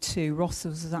 22.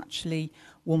 Ross's was actually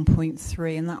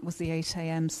 1.3, and that was the 8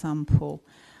 a.m. sample.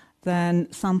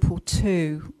 Then sample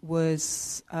 2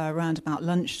 was around about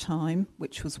lunchtime,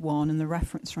 which was 1, and the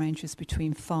reference range is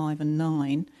between 5 and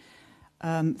 9.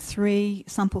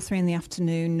 Sample 3 in the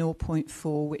afternoon,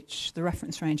 0.4, which the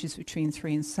reference range is between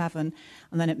 3 and 7,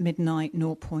 and then at midnight,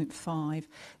 0.5.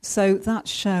 So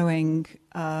that's showing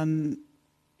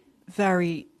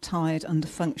very tired,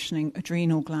 under-functioning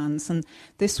adrenal glands, and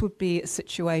this would be a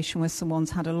situation where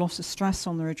someone's had a lot of stress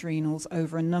on their adrenals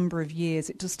over a number of years.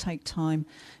 It does take time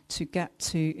to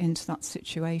get into that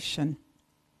situation.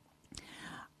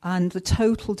 And the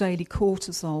total daily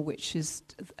cortisol, which is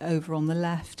over on the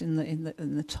left in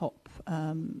the top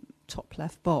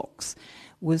left box,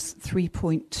 was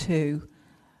 3.2,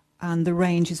 and the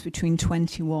range is between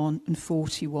 21 and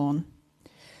 41.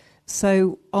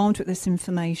 So armed with this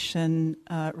information,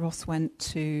 Ross went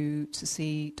to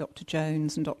see Dr.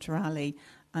 Jones and Dr. Ali,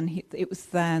 and it was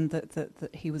then that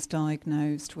he was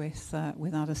diagnosed with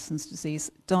Addison's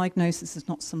disease. Diagnosis is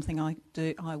not something I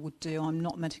would do. I'm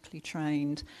not medically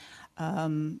trained,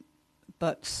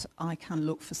 but I can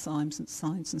look for signs and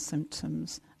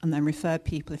symptoms, and then refer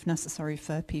people, if necessary,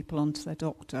 refer people on to their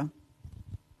doctor.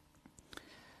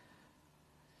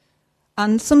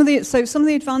 And some of the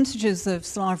advantages of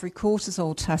salivary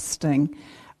cortisol testing.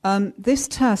 This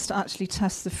test actually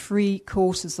tests the free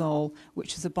cortisol,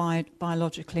 which is a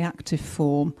biologically active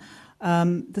form.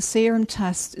 The serum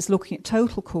test is looking at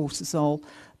total cortisol,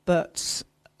 but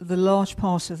the large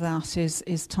part of that is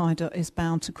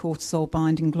bound to cortisol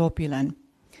binding globulin,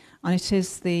 and it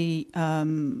is the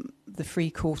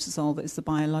free cortisol that is the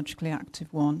biologically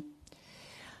active one.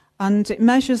 And it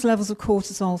measures levels of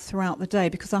cortisol throughout the day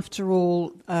because, after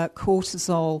all,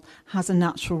 cortisol has a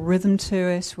natural rhythm to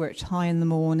it where it's high in the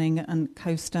morning and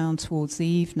coasts down towards the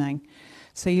evening.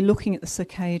 So you're looking at the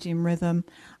circadian rhythm,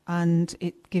 and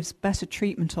it gives better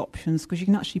treatment options because you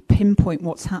can actually pinpoint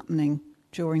what's happening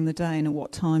during the day and at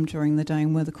what time during the day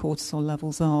and where the cortisol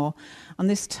levels are. And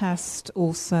this test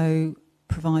also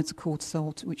provides a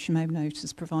cortisol, which you may have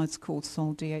noticed, provides a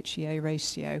cortisol DHEA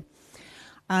ratio.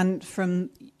 And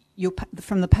from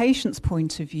the patient's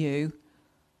point of view,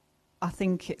 I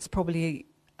think it's probably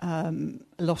a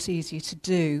lot easier to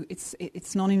do.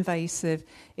 It's non-invasive.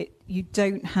 You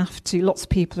don't have to. Lots of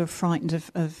people are frightened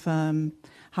of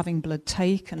having blood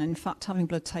taken. In fact, having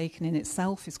blood taken in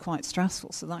itself is quite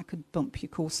stressful, so that could bump your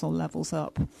cortisol levels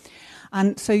up.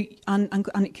 And so, and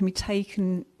it can be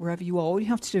taken wherever you are. All you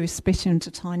have to do is spit into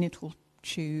a tiny little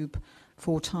tube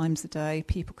 4 times a day.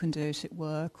 People can do it at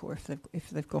work or if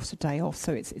they've got a day off,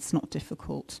 so it's not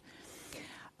difficult.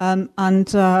 An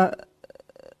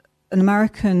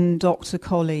American doctor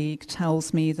colleague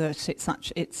tells me that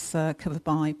it's covered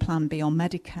by Plan B on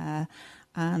Medicare,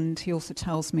 and he also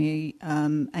tells me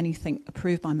anything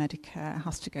approved by Medicare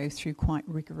has to go through quite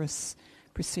rigorous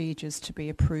procedures to be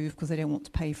approved because they don't want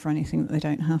to pay for anything that they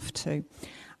don't have to.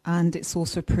 And it's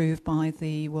also approved by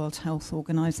the World Health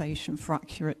Organization for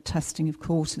accurate testing of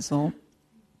cortisol.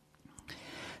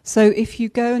 So if you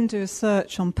go and do a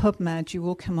search on PubMed, you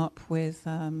will come up with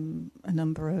a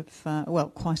number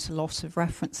of, quite a lot of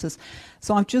references.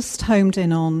 So I've just homed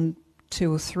in on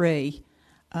 2 or 3,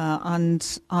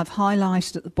 and I've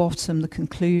highlighted at the bottom the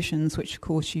conclusions, which of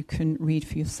course you can read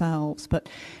for yourselves. But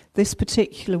this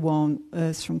particular one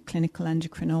is from Clinical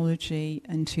Endocrinology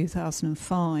in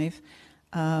 2005,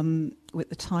 with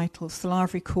the title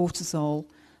Salivary Cortisol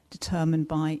Determined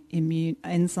by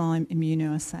Enzyme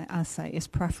Immunoassay is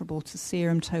Preferable to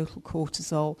Serum Total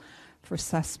Cortisol for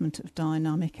Assessment of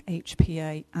Dynamic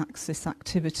HPA Axis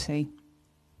Activity.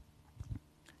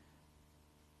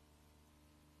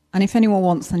 And if anyone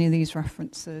wants any of these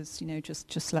references,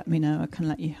 just let me know. I can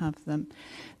let you have them.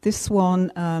 This one,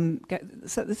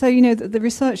 the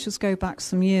researchers go back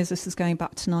some years. This is going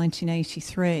back to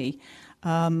 1983.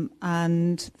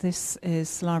 And this is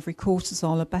salivary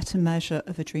cortisol, a better measure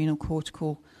of adrenal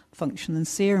cortical function than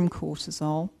serum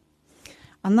cortisol.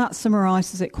 And that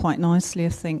summarises it quite nicely, I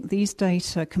think. These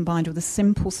data, combined with a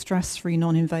simple, stress-free,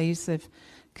 non-invasive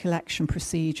collection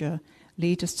procedure,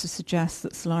 lead us to suggest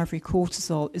that salivary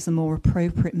cortisol is a more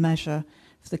appropriate measure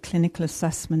for the clinical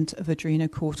assessment of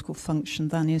adrenocortical function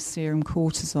than is serum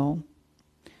cortisol.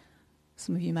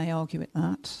 Some of you may argue with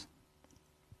that.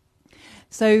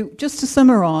 So just to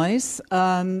summarise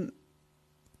what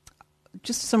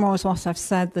I've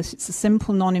said, that it's a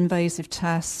simple, non-invasive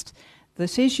test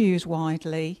that is used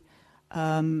widely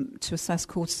to assess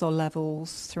cortisol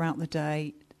levels throughout the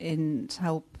day to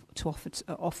help to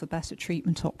offer better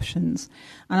treatment options.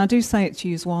 And I do say it's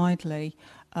used widely.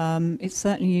 It's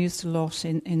certainly used a lot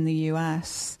in the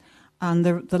US. And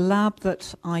the lab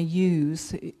that I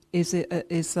use is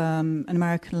an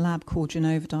American lab called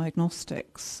Genova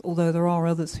Diagnostics, although there are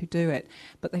others who do it.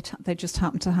 But they just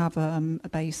happen to have a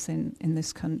base in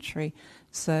this country.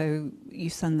 So you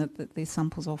send the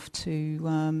samples off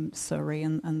to Surrey,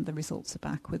 and the results are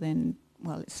back within,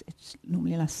 it's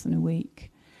normally less than a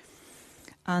week.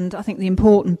 And I think the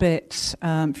important bit,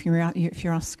 if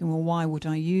you're asking, well, why would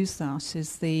I use that,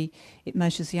 is it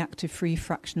measures the active free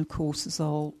fraction of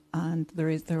cortisol, and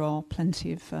there are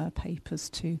plenty of papers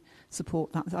to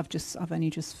support that. I've only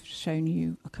just shown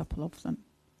you a couple of them.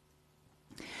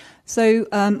 So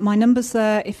my number's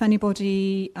there. If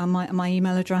anybody, my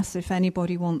email address, if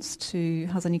anybody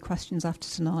has any questions after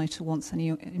tonight or wants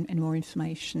any more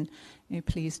information,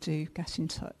 please do get in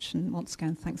touch. And once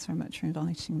again, thanks very much for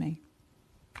inviting me.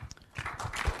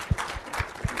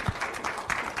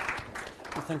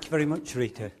 Well, thank you very much,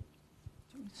 Rita.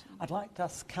 I'd like to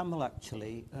ask Kamal,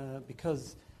 actually,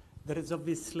 because there's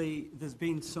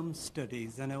been some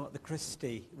studies, I know at the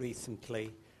Christie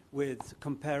recently, with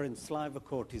comparing saliva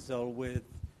cortisol with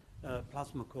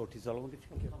plasma cortisol. I wonder if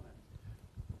you can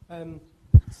comment.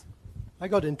 I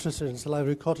got interested in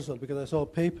salivary cortisol because I saw a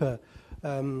paper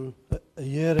a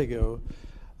year ago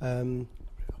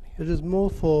It is more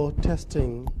for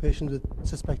testing patients with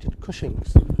suspected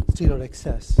Cushing's, steroid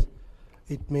excess.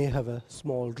 It may have a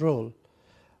small role.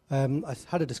 I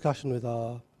had a discussion with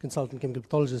our consultant chemical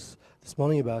pathologist this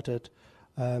morning about it.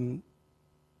 The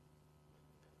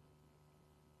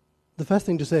first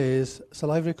thing to say is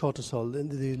salivary cortisol,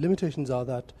 the limitations are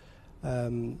that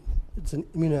it's an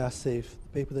immunoassay, the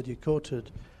paper that you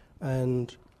quoted,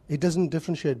 and it doesn't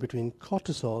differentiate between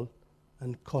cortisol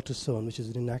and cortisone, which is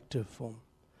an inactive form.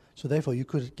 So therefore, you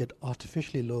could get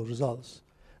artificially low results,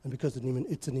 and because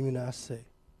it's an immunoassay.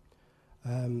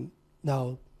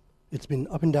 Now, it's been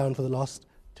up and down for the last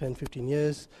 10, 15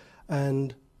 years,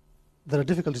 and there are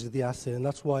difficulties with the assay, and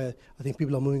that's why I think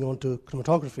people are moving on to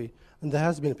chromatography. And there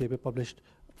has been a paper published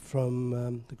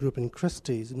from the group in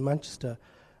Christie's in Manchester,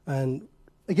 and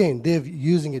again, they're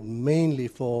using it mainly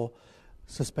for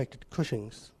suspected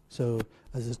Cushing's. So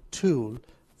as a tool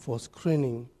for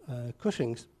screening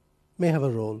Cushing's may have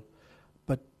a role,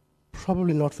 but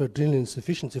probably not for adrenal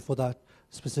insufficiency for that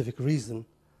specific reason.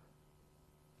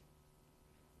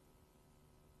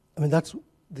 I mean, that's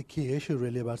the key issue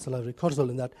really about salivary cortisol,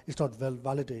 in that it's not well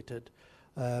validated.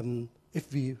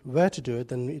 If we were to do it,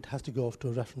 then it has to go off to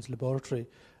a reference laboratory,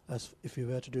 as if we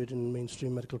were to do it in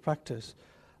mainstream medical practice.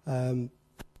 The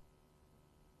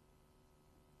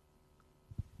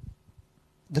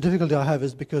difficulty I have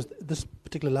is because this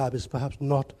particular lab is perhaps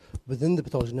not within the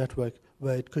pathology network,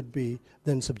 where it could be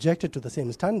then subjected to the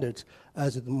same standards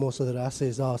as most other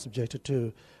assays are subjected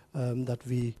to that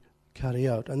we carry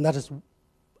out. And that is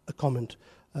a comment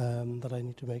that I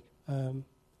need to make. I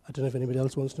don't know if anybody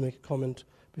else wants to make a comment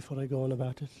before I go on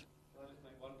about it. Can I just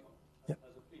make one comment? Yeah.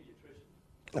 As a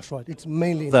paediatrician. That's right. It's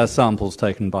mainly... They're samples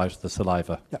taken by the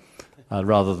saliva. Yeah.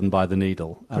 Rather than by the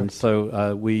needle. Correct. And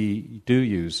so we do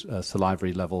use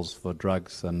salivary levels for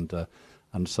drugs, and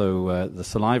so the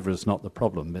saliva is not the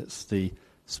problem, it's the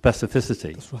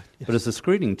specificity. That's right, yes. But as a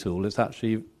screening tool, it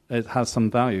has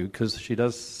some value, because she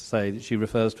does say that she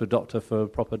refers to a doctor for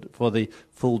the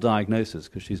full diagnosis,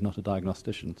 because she's not a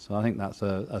diagnostician. So I think that's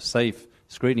a safe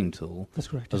screening tool. That's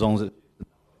correct. As long as it...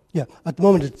 Yeah, at the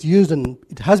moment it's used, and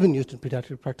it has been used in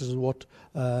pediatric practice, is what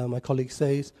my colleague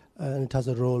says, and it has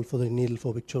a role for the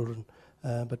needle-phobic children.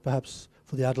 But perhaps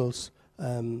for the adults, there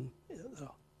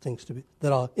are things to be.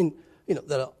 There are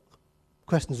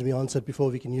questions to be answered before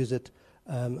we can use it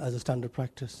as a standard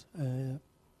practice,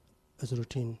 as a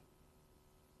routine.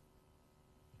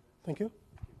 Thank you.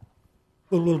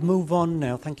 Well, we'll move on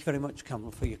now. Thank you very much,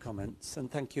 Kamal, for your comments,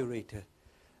 and thank you, Rita.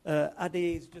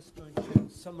 Adi is just going to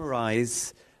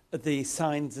summarise the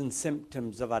signs and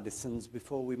symptoms of Addison's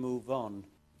before we move on.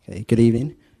 Okay, good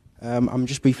evening. I'm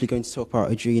just briefly going to talk about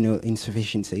adrenal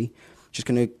insufficiency. Just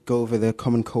going to go over the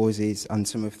common causes and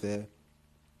some of the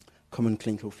common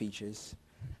clinical features.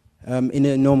 In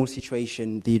a normal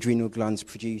situation, the adrenal glands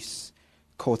produce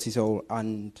cortisol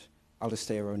and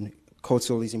aldosterone.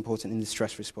 Cortisol is important in the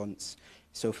stress response.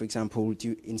 So, for example,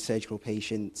 in surgical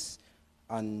patients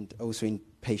and also in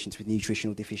patients with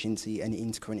nutritional deficiency and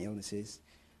intercurrent illnesses.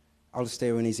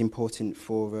 Aldosterone is important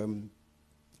for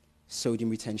sodium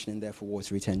retention and therefore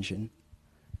water retention.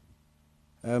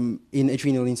 In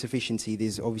adrenal insufficiency,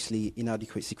 there's obviously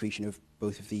inadequate secretion of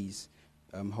both of these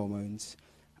hormones.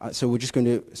 So what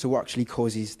actually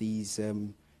causes these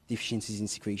deficiencies in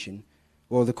secretion?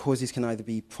 Well, the causes can either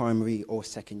be primary or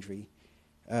secondary.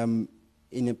 In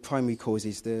the primary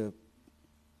causes, the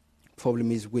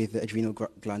problem is with the adrenal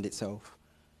gland itself.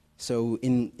 So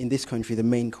in this country, the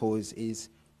main cause is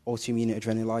autoimmune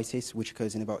adrenalitis, which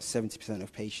occurs in about 70%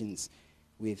 of patients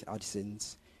with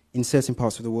Addison's. In certain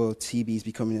parts of the world, TB is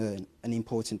becoming an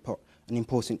important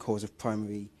cause of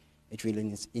primary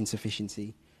adrenal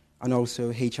insufficiency. And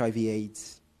also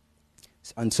HIV/AIDS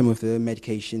and some of the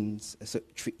medications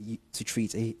to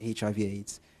treat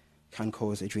HIV/AIDS can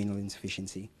cause adrenal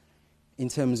insufficiency. In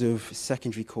terms of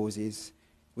secondary causes,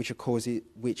 which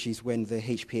is when the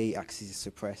HPA axis is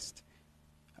suppressed,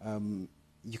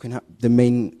 you can have the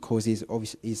main cause is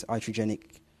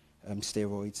iatrogenic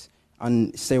steroids,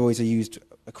 and steroids are used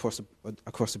across the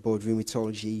board: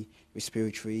 rheumatology,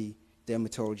 respiratory,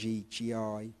 dermatology,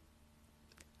 GI,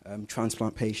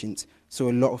 transplant patients. So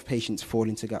a lot of patients fall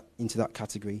into that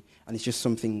category, and it's just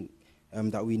something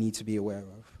that we need to be aware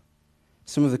of.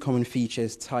 Some of the common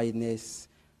features: tiredness,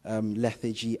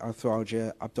 lethargy,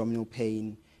 arthralgia, abdominal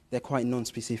pain. They're quite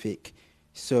non-specific,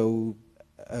 so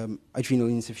adrenal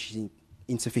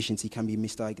insufficiency can be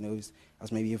misdiagnosed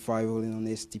as maybe a viral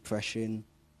illness, depression,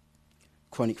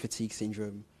 chronic fatigue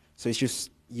syndrome. So it's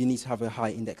just, you need to have a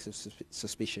high index of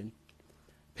suspicion.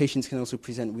 Patients can also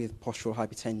present with postural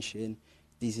hypertension,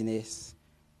 dizziness,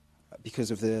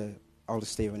 because of the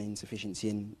aldosterone insufficiency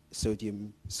and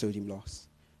sodium loss.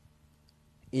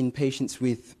 In patients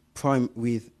with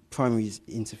primary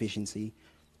insufficiency,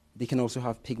 they can also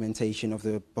have pigmentation of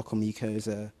the buccal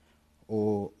mucosa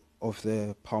or of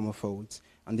the palmar folds,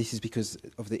 and this is because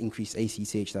of the increased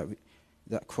ACTH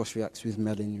that cross-reacts with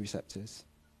melanin receptors.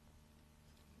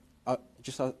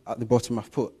 Just at the bottom,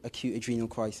 I've put acute adrenal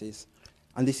crisis,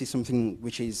 and this is something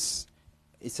which it's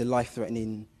a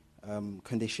life-threatening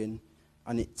condition,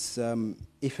 and it's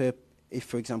if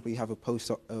for example you have a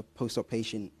post-op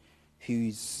patient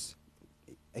who's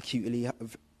acutely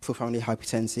profoundly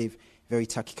hypertensive, very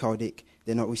tachycardic,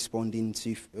 they're not responding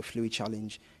to a fluid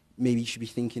challenge, maybe you should be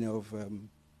thinking of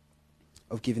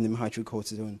giving them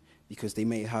hydrocortisone because they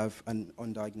may have an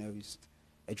undiagnosed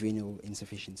adrenal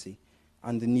insufficiency.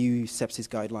 And the new sepsis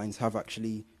guidelines have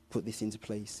actually put this into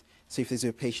place. So if there's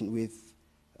a patient with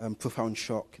profound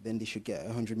shock, then they should get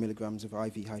 100 milligrams of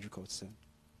IV hydrocortisone.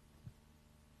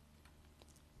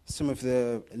 Some of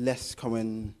the less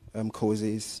common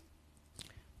causes,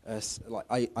 like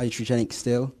iatrogenic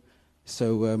still,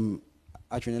 so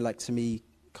adrenalectomy,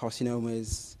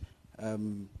 carcinomas,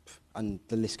 and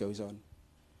the list goes on.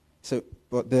 So,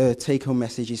 but the take-home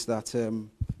message is that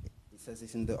it says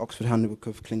this in the Oxford Handbook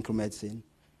of Clinical Medicine,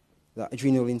 that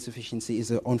adrenal insufficiency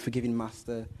is an unforgiving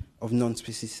master of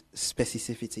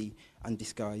non-specificity and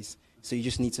disguise. So you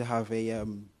just need to have a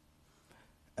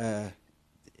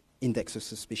index of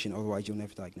suspicion, otherwise you'll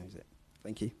never diagnose it.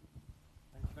 Thank you.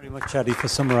 Thank you very much, Adi, for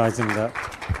summarising that.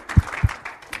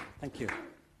 Thank you.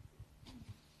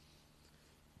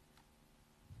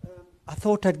 I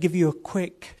thought I'd give you a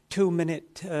quick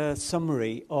 2-minute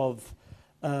summary of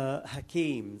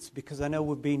Hakims, because I know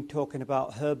we've been talking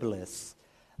about herbalists.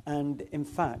 And in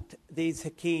fact, these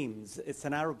Hakims, it's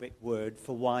an Arabic word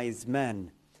for wise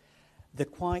men. They're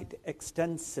quite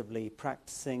extensively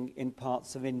practicing in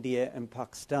parts of India and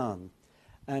Pakistan.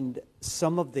 And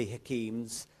some of the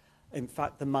Hakims, in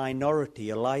fact, the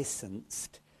minority are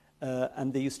licensed.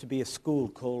 And there used to be a school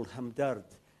called Hamdard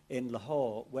in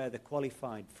Lahore where they're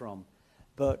qualified from.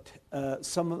 But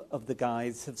some of the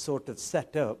guys have sort of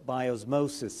set up by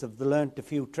osmosis, have learnt a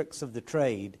few tricks of the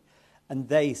trade, and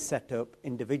they set up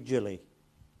individually.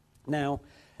 Now,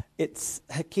 it's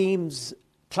Hakim's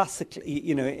classically,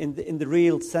 you know, in the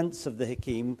real sense of the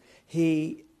Hakim,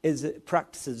 he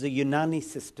practices a Unani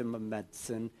system of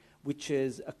medicine, which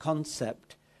is a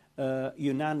concept.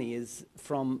 Unani is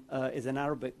an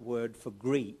Arabic word for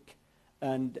Greek,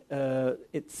 and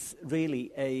it's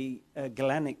really a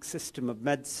Galenic system of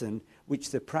medicine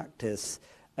which they practice,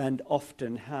 and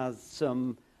often has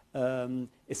some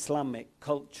Islamic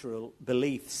cultural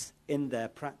beliefs in their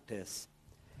practice.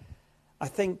 I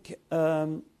think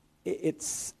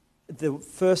it's the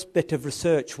first bit of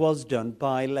research was done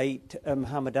by late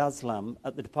Muhammad Aslam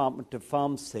at the Department of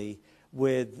Pharmacy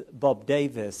with Bob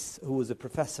Davis, who was a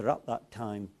professor at that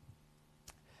time.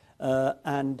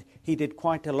 And he did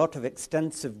quite a lot of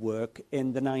extensive work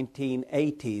in the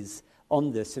 1980s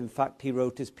on this. In fact, he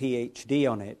wrote his PhD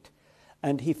on it.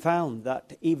 And he found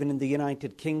that even in the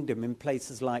United Kingdom, in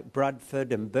places like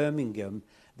Bradford and Birmingham,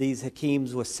 these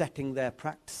Hakims were setting their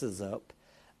practices up.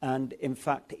 And in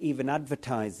fact, even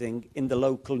advertising in the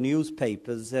local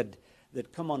newspapers, they'd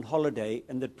come on holiday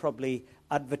and they'd probably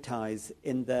advertise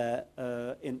in their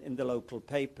in the local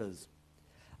papers.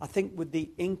 I think with the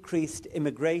increased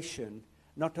immigration,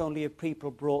 not only have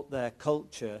people brought their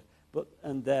culture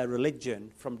and their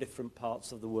religion from different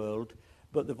parts of the world,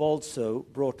 but they've also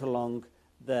brought along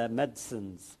their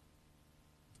medicines.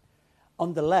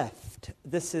 On the left,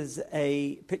 this is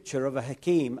a picture of a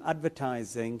Hakim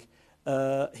advertising.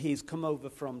 He's come over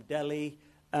from Delhi,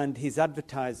 and he's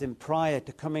advertising prior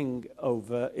to coming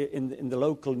over in the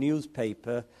local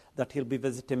newspaper that he'll be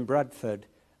visiting Bradford.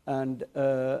 And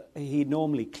he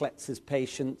normally collects his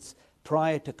patients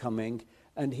prior to coming,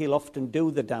 and he'll often do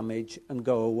the damage and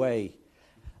go away.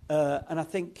 And I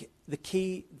think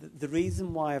the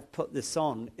reason why I've put this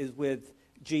on is with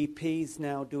GPs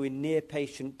now doing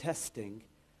near-patient testing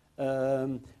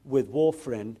with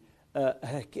warfarin.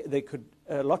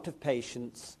 A lot of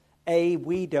patients,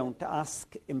 we don't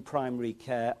ask in primary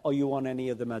care, are you on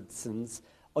any other medicines?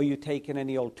 Are you taking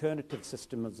any alternative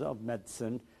systems of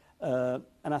medicine?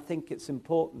 And I think it's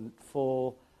important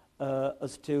for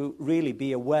us to really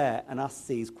be aware and ask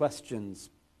these questions.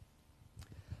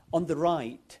 On the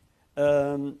right,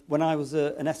 when I was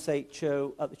an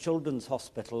SHO at the Children's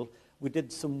Hospital, we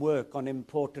did some work on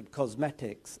imported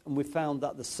cosmetics, and we found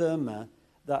that the surma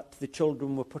that the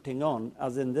children were putting on,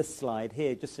 as in this slide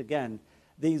here, just again,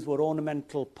 these were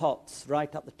ornamental pots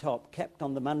right at the top, kept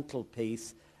on the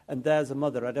mantelpiece, and there's a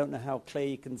mother, I don't know how clear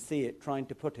you can see it, trying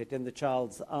to put it in the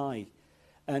child's eye.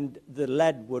 And the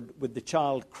lead would, with the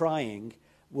child crying,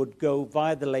 would go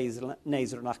via the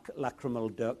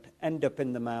nasolacrimal duct, end up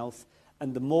in the mouth,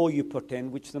 and the more you put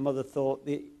in, which the mother thought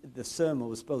the serma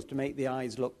was supposed to make the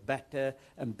eyes look better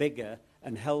and bigger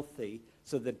and healthy,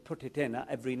 so they'd put it in at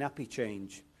every nappy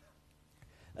change.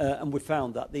 And we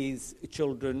found that these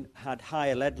children had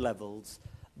higher lead levels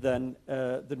than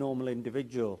the normal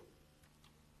individual.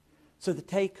 So the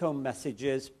take-home message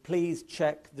is, please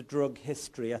check the drug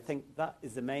history. I think that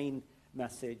is the main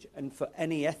message. And for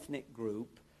any ethnic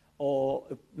group, or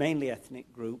mainly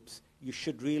ethnic groups, you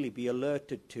should really be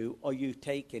alerted to, are you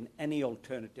taking any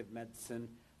alternative medicine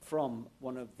from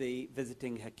one of the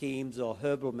visiting hakims or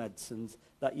herbal medicines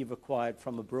that you've acquired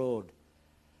from abroad.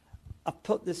 I've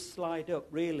put this slide up,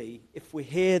 really. If we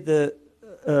hear the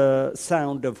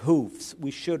sound of hoofs,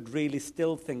 we should really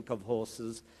still think of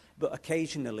horses, but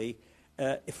occasionally,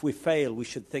 if we fail, we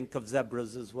should think of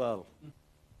zebras as well.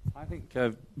 I think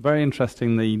very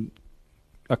interestingly,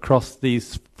 across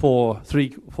these four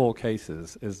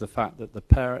cases, is the fact that the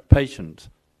patient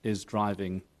is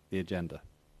driving the agenda.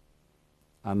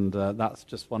 And that's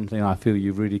just one thing I feel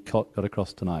you've really got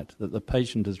across tonight, that the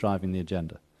patient is driving the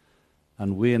agenda.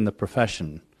 And we in the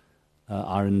profession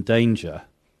are in danger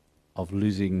of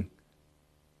losing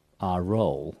our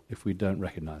role if we don't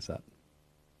recognise that.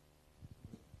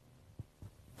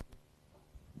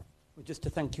 Well, just to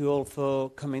thank you all for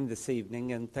coming this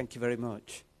evening, and thank you very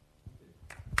much.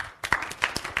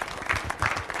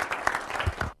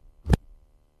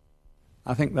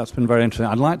 I think that's been very interesting.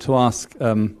 I'd like to ask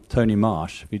Tony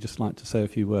Marsh if he'd just like to say a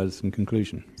few words in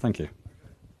conclusion. Thank you.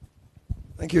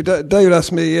 Thank you. David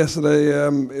asked me yesterday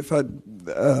if I'd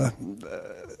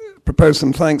propose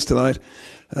some thanks tonight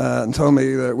and told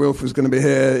me that Wilf was going to be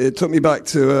here. It took me back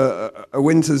to a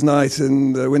winter's night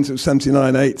in the winter of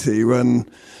 79-80 when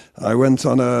I went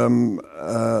on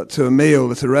to a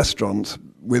meal at a restaurant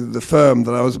with the firm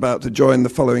that I was about to join the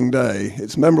following day.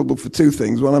 It's memorable for two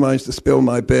things. One, I managed to spill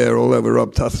my beer all over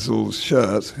Rob Tattersal's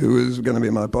shirt, who was going to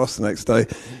be my boss the next day.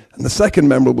 And the second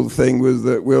memorable thing was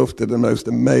that Wilf did the most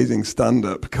amazing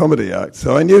stand-up comedy act.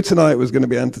 So I knew tonight was going to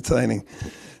be entertaining.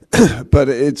 But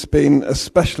it's been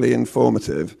especially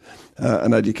informative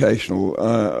and educational.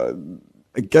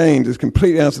 Again, just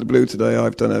completely out of the blue today,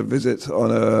 I've done a visit on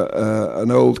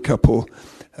an old couple.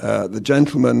 The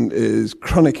gentleman is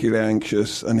chronically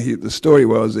anxious, and the story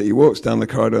was that he walks down the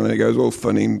corridor and then he goes all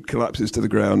funny and collapses to the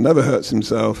ground, never hurts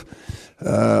himself.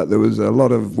 There was a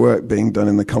lot of work being done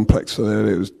in the complex, so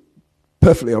it was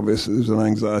perfectly obvious that there was an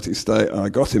anxiety state. And I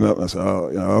got him up and I said,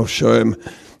 I'll show him.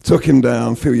 Took him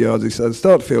down a few yards. He said,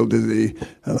 start to feel dizzy.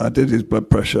 And I did his blood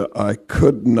pressure. I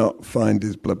could not find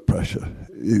his blood pressure.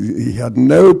 He had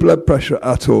no blood pressure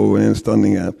at all when he was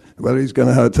standing up. Whether he's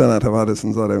going to turn out to have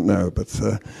Addison's, I don't know. But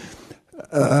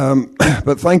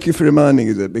thank you for reminding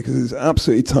us of it, because it's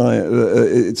absolutely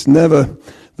it's never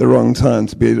the wrong time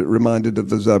to be reminded of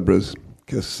the zebras,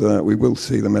 because we will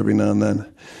see them every now and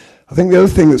then. I think the other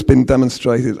thing that's been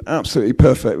demonstrated absolutely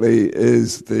perfectly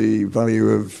is the value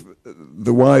of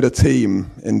the wider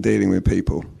team in dealing with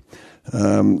people.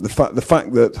 The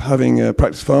fact that having a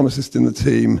practice pharmacist in the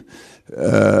team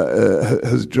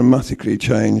has dramatically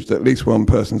changed at least one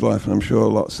person's life, and I'm sure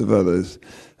lots of others.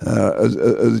 As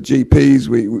GPs,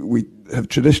 we have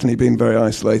traditionally been very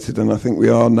isolated, and I think we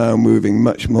are now moving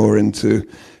much more into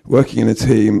working in a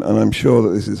team, and I'm sure that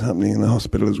this is happening in the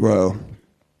hospital as well.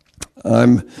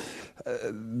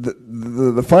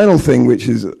 The final thing, which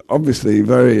is obviously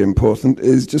very important,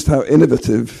 is just how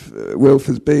innovative Wilf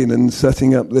has been in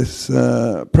setting up this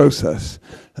process.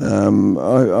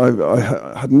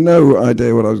 I had no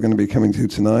idea what I was going to be coming to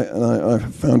tonight, and I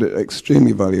found it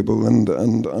extremely valuable, and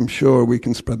I'm sure we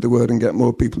can spread the word and get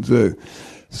more people to do.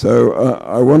 So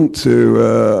I want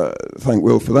to thank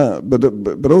Will for that,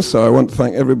 but also I want to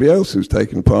thank everybody else who's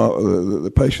taken part,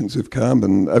 the patients who've come,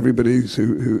 and everybody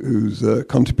who's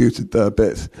contributed their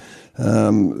bit.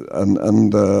 It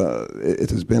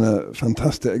has been a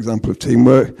fantastic example of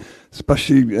teamwork.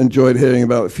 Especially enjoyed hearing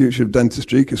about the future of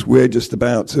dentistry, because we're just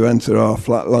about to enter our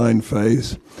flatline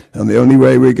phase, and the only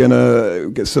way we're going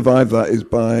to survive that is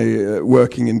by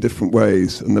working in different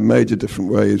ways, and the major different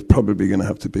way is probably going to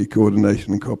have to be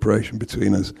coordination and cooperation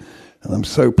between us. And I'm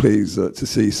so pleased to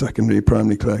see secondary,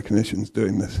 primary care clinicians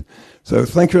doing this. So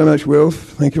thank you very much, Wilf.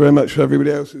 Thank you very much for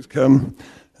everybody else who's come.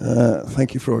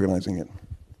 Thank you for organising it.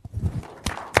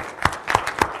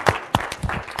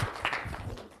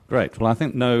 Great. Well, I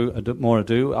think no more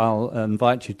ado. I'll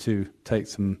invite you to take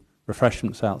some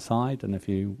refreshments outside, and if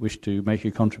you wish to make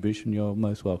a contribution, you're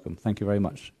most welcome. Thank you very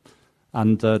much.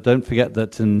 And don't forget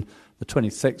that in the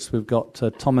 26th we've got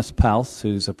Thomas Pals,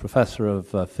 who's a professor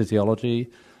of physiology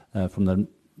from the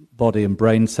Body and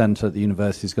Brain Centre at the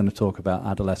university, is going to talk about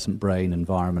adolescent brain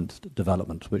environment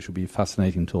development, which will be a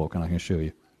fascinating talk, and I can assure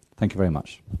you. Thank you very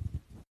much.